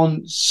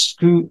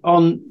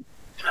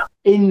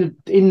in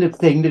the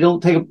thing. They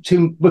don't take up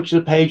too much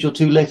of the page or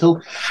too little,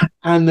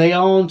 and they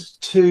aren't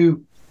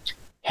too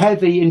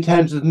heavy in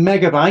terms of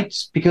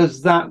megabytes,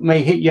 because that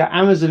may hit your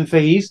Amazon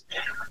fees.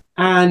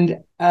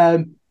 And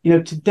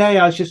today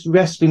I was just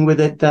wrestling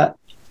with it that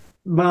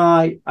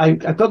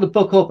I've got the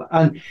book up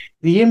and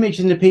the image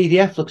in the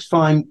PDF looks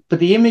fine, but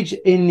the image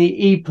in the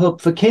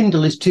EPUB for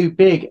Kindle is too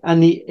big,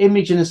 and the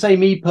image in the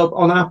same EPUB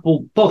on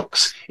Apple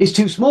Books is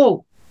too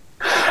small.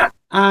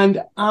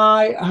 And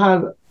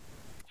I've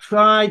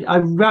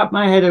wrapped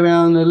my head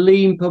around the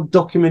LeanPub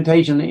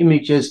documentation of the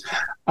images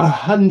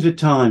 100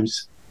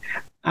 times.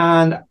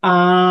 And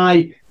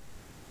I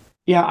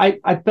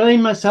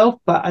blame myself,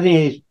 but I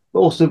think it's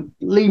also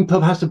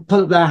LeanPub has to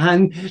put up their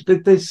hand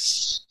that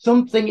there's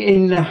something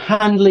in the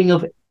handling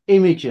of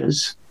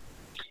images.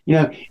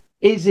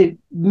 Is it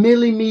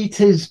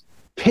millimeters,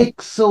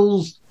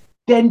 pixels,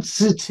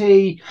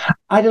 density?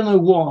 I don't know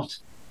what,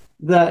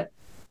 that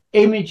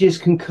images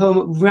can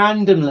come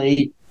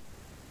randomly,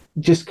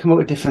 just come up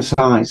with different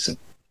size.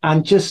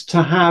 And just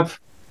to have,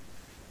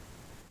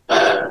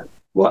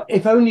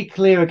 if only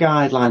clearer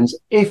guidelines,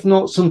 if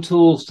not some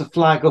tools to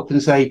flag up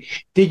and say,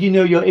 did you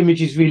know your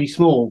image is really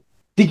small?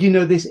 Did you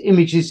know this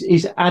image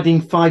is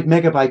adding 5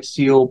 megabytes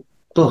to your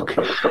book.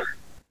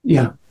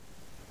 Yeah.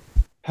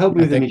 Help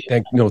me with images.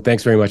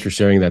 Thanks very much for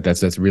sharing that.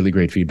 That's really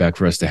great feedback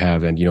for us to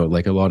have. And,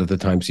 like a lot of the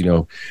times,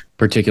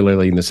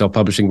 particularly in the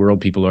self-publishing world,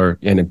 people are,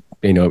 and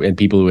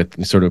people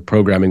with sort of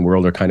programming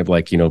world are kind of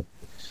like,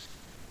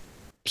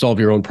 solve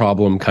your own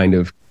problem kind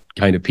of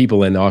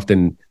people. And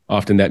often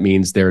that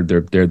means they're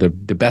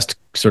the best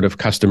sort of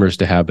customers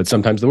to have, but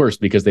sometimes the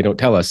worst because they don't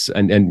tell us.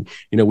 And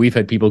we've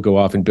had people go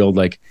off and build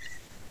like,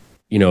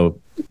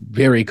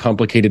 very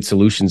complicated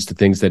solutions to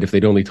things that if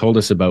they'd only told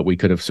us about, we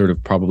could have sort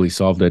of probably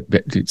solved it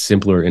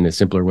in a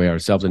simpler way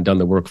ourselves and done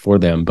the work for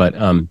them. But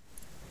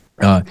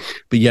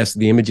yes,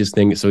 the images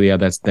thing. So yeah,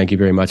 thank you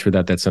very much for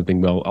that. That's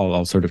something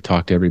I'll sort of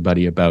talk to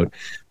everybody about.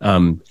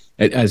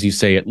 As you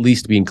say, at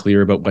least being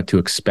clear about what to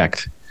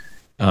expect.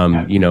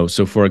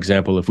 So for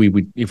example, if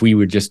we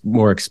were just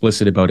more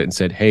explicit about it and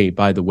said, hey,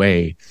 by the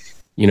way,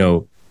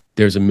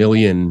 there's a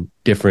million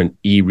different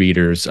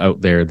e-readers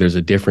out there. There's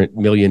a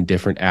million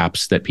different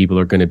apps that people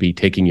are going to be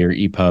taking your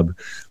EPUB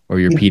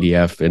or your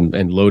PDF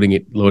and loading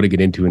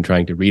it into and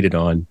trying to read it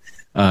on.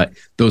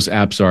 Those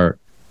apps are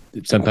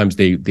sometimes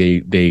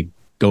they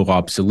go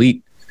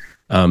obsolete.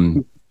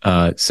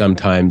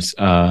 Sometimes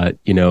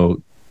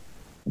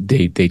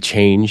they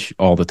change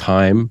all the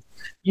time.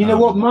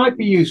 What might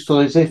be useful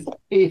is if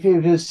it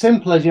was as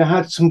simple as you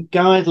had some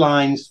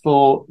guidelines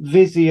for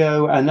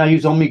Visio, and I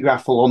use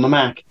OmniGraffle on the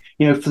Mac,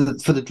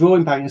 for the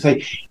drawing pack, and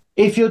say,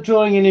 if you're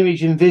drawing an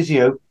image in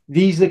Visio,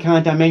 these are the kind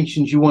of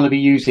dimensions you want to be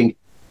using.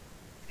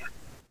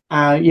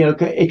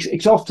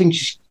 It's often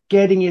just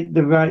getting it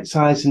the right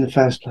size in the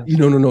first place.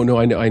 No.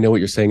 I know what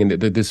you're saying, and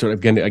this sort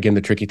of again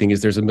the tricky thing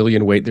is there's a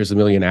million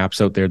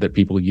apps out there that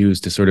people use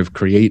to sort of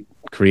create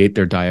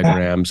their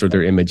diagrams or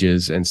their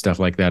images and stuff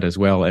like that as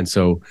well. And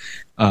so,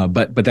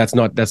 but that's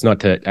not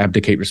to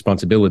abdicate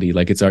responsibility.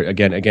 Like it's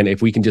again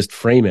if we can just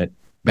frame it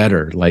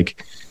better,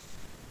 like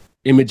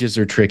images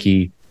are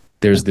tricky.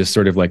 There's this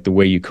sort of like the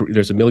way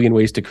there's a million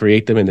ways to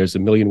create them, and there's a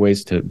million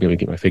ways to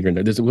get my finger in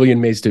there. There's a million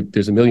ways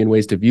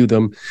to view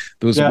them.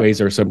 Those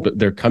ways are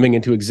they're coming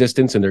into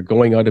existence and they're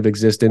going out of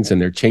existence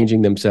and they're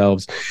changing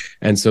themselves.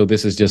 And so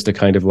this is just a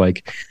kind of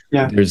like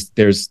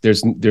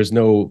there's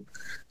no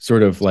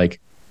sort of like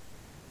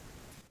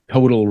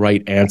total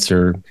right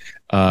answer.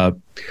 For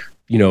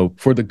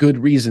the good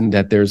reason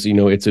that there's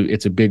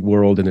it's a big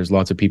world and there's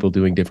lots of people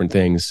doing different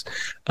things.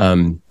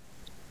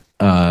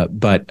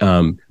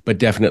 But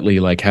definitely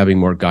like having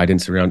more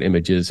guidance around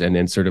images and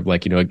then sort of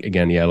like,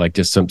 like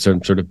just some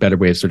sort of better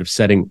way of sort of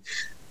setting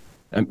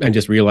and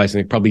just realizing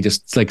it probably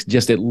just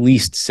at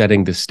least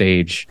setting the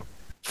stage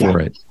for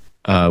it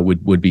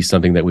would be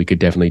something that we could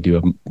definitely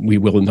do. We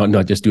will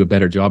not just do a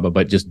better job of,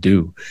 but just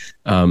do.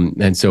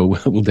 And so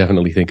we'll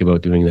definitely think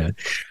about doing that.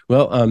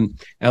 Well,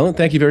 Alan,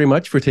 thank you very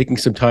much for taking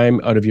some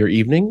time out of your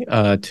evening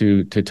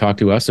to talk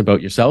to us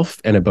about yourself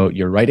and about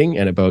your writing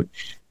and about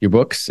your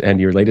books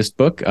and your latest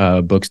book,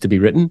 Books to be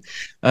Written.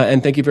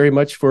 And thank you very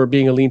much for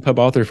being a LeanPub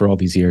author for all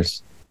these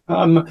years.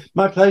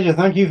 My pleasure.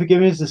 Thank you for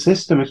giving us the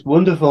system. It's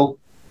wonderful.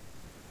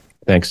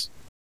 Thanks.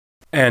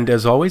 And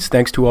as always,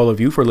 thanks to all of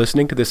you for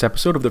listening to this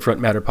episode of the Front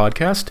Matter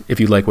Podcast. If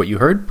you like what you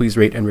heard, please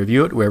rate and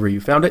review it wherever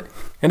you found it.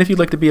 And if you'd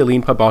like to be a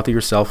LeanPub author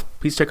yourself,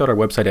 please check out our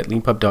website at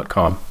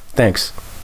leanpub.com. Thanks.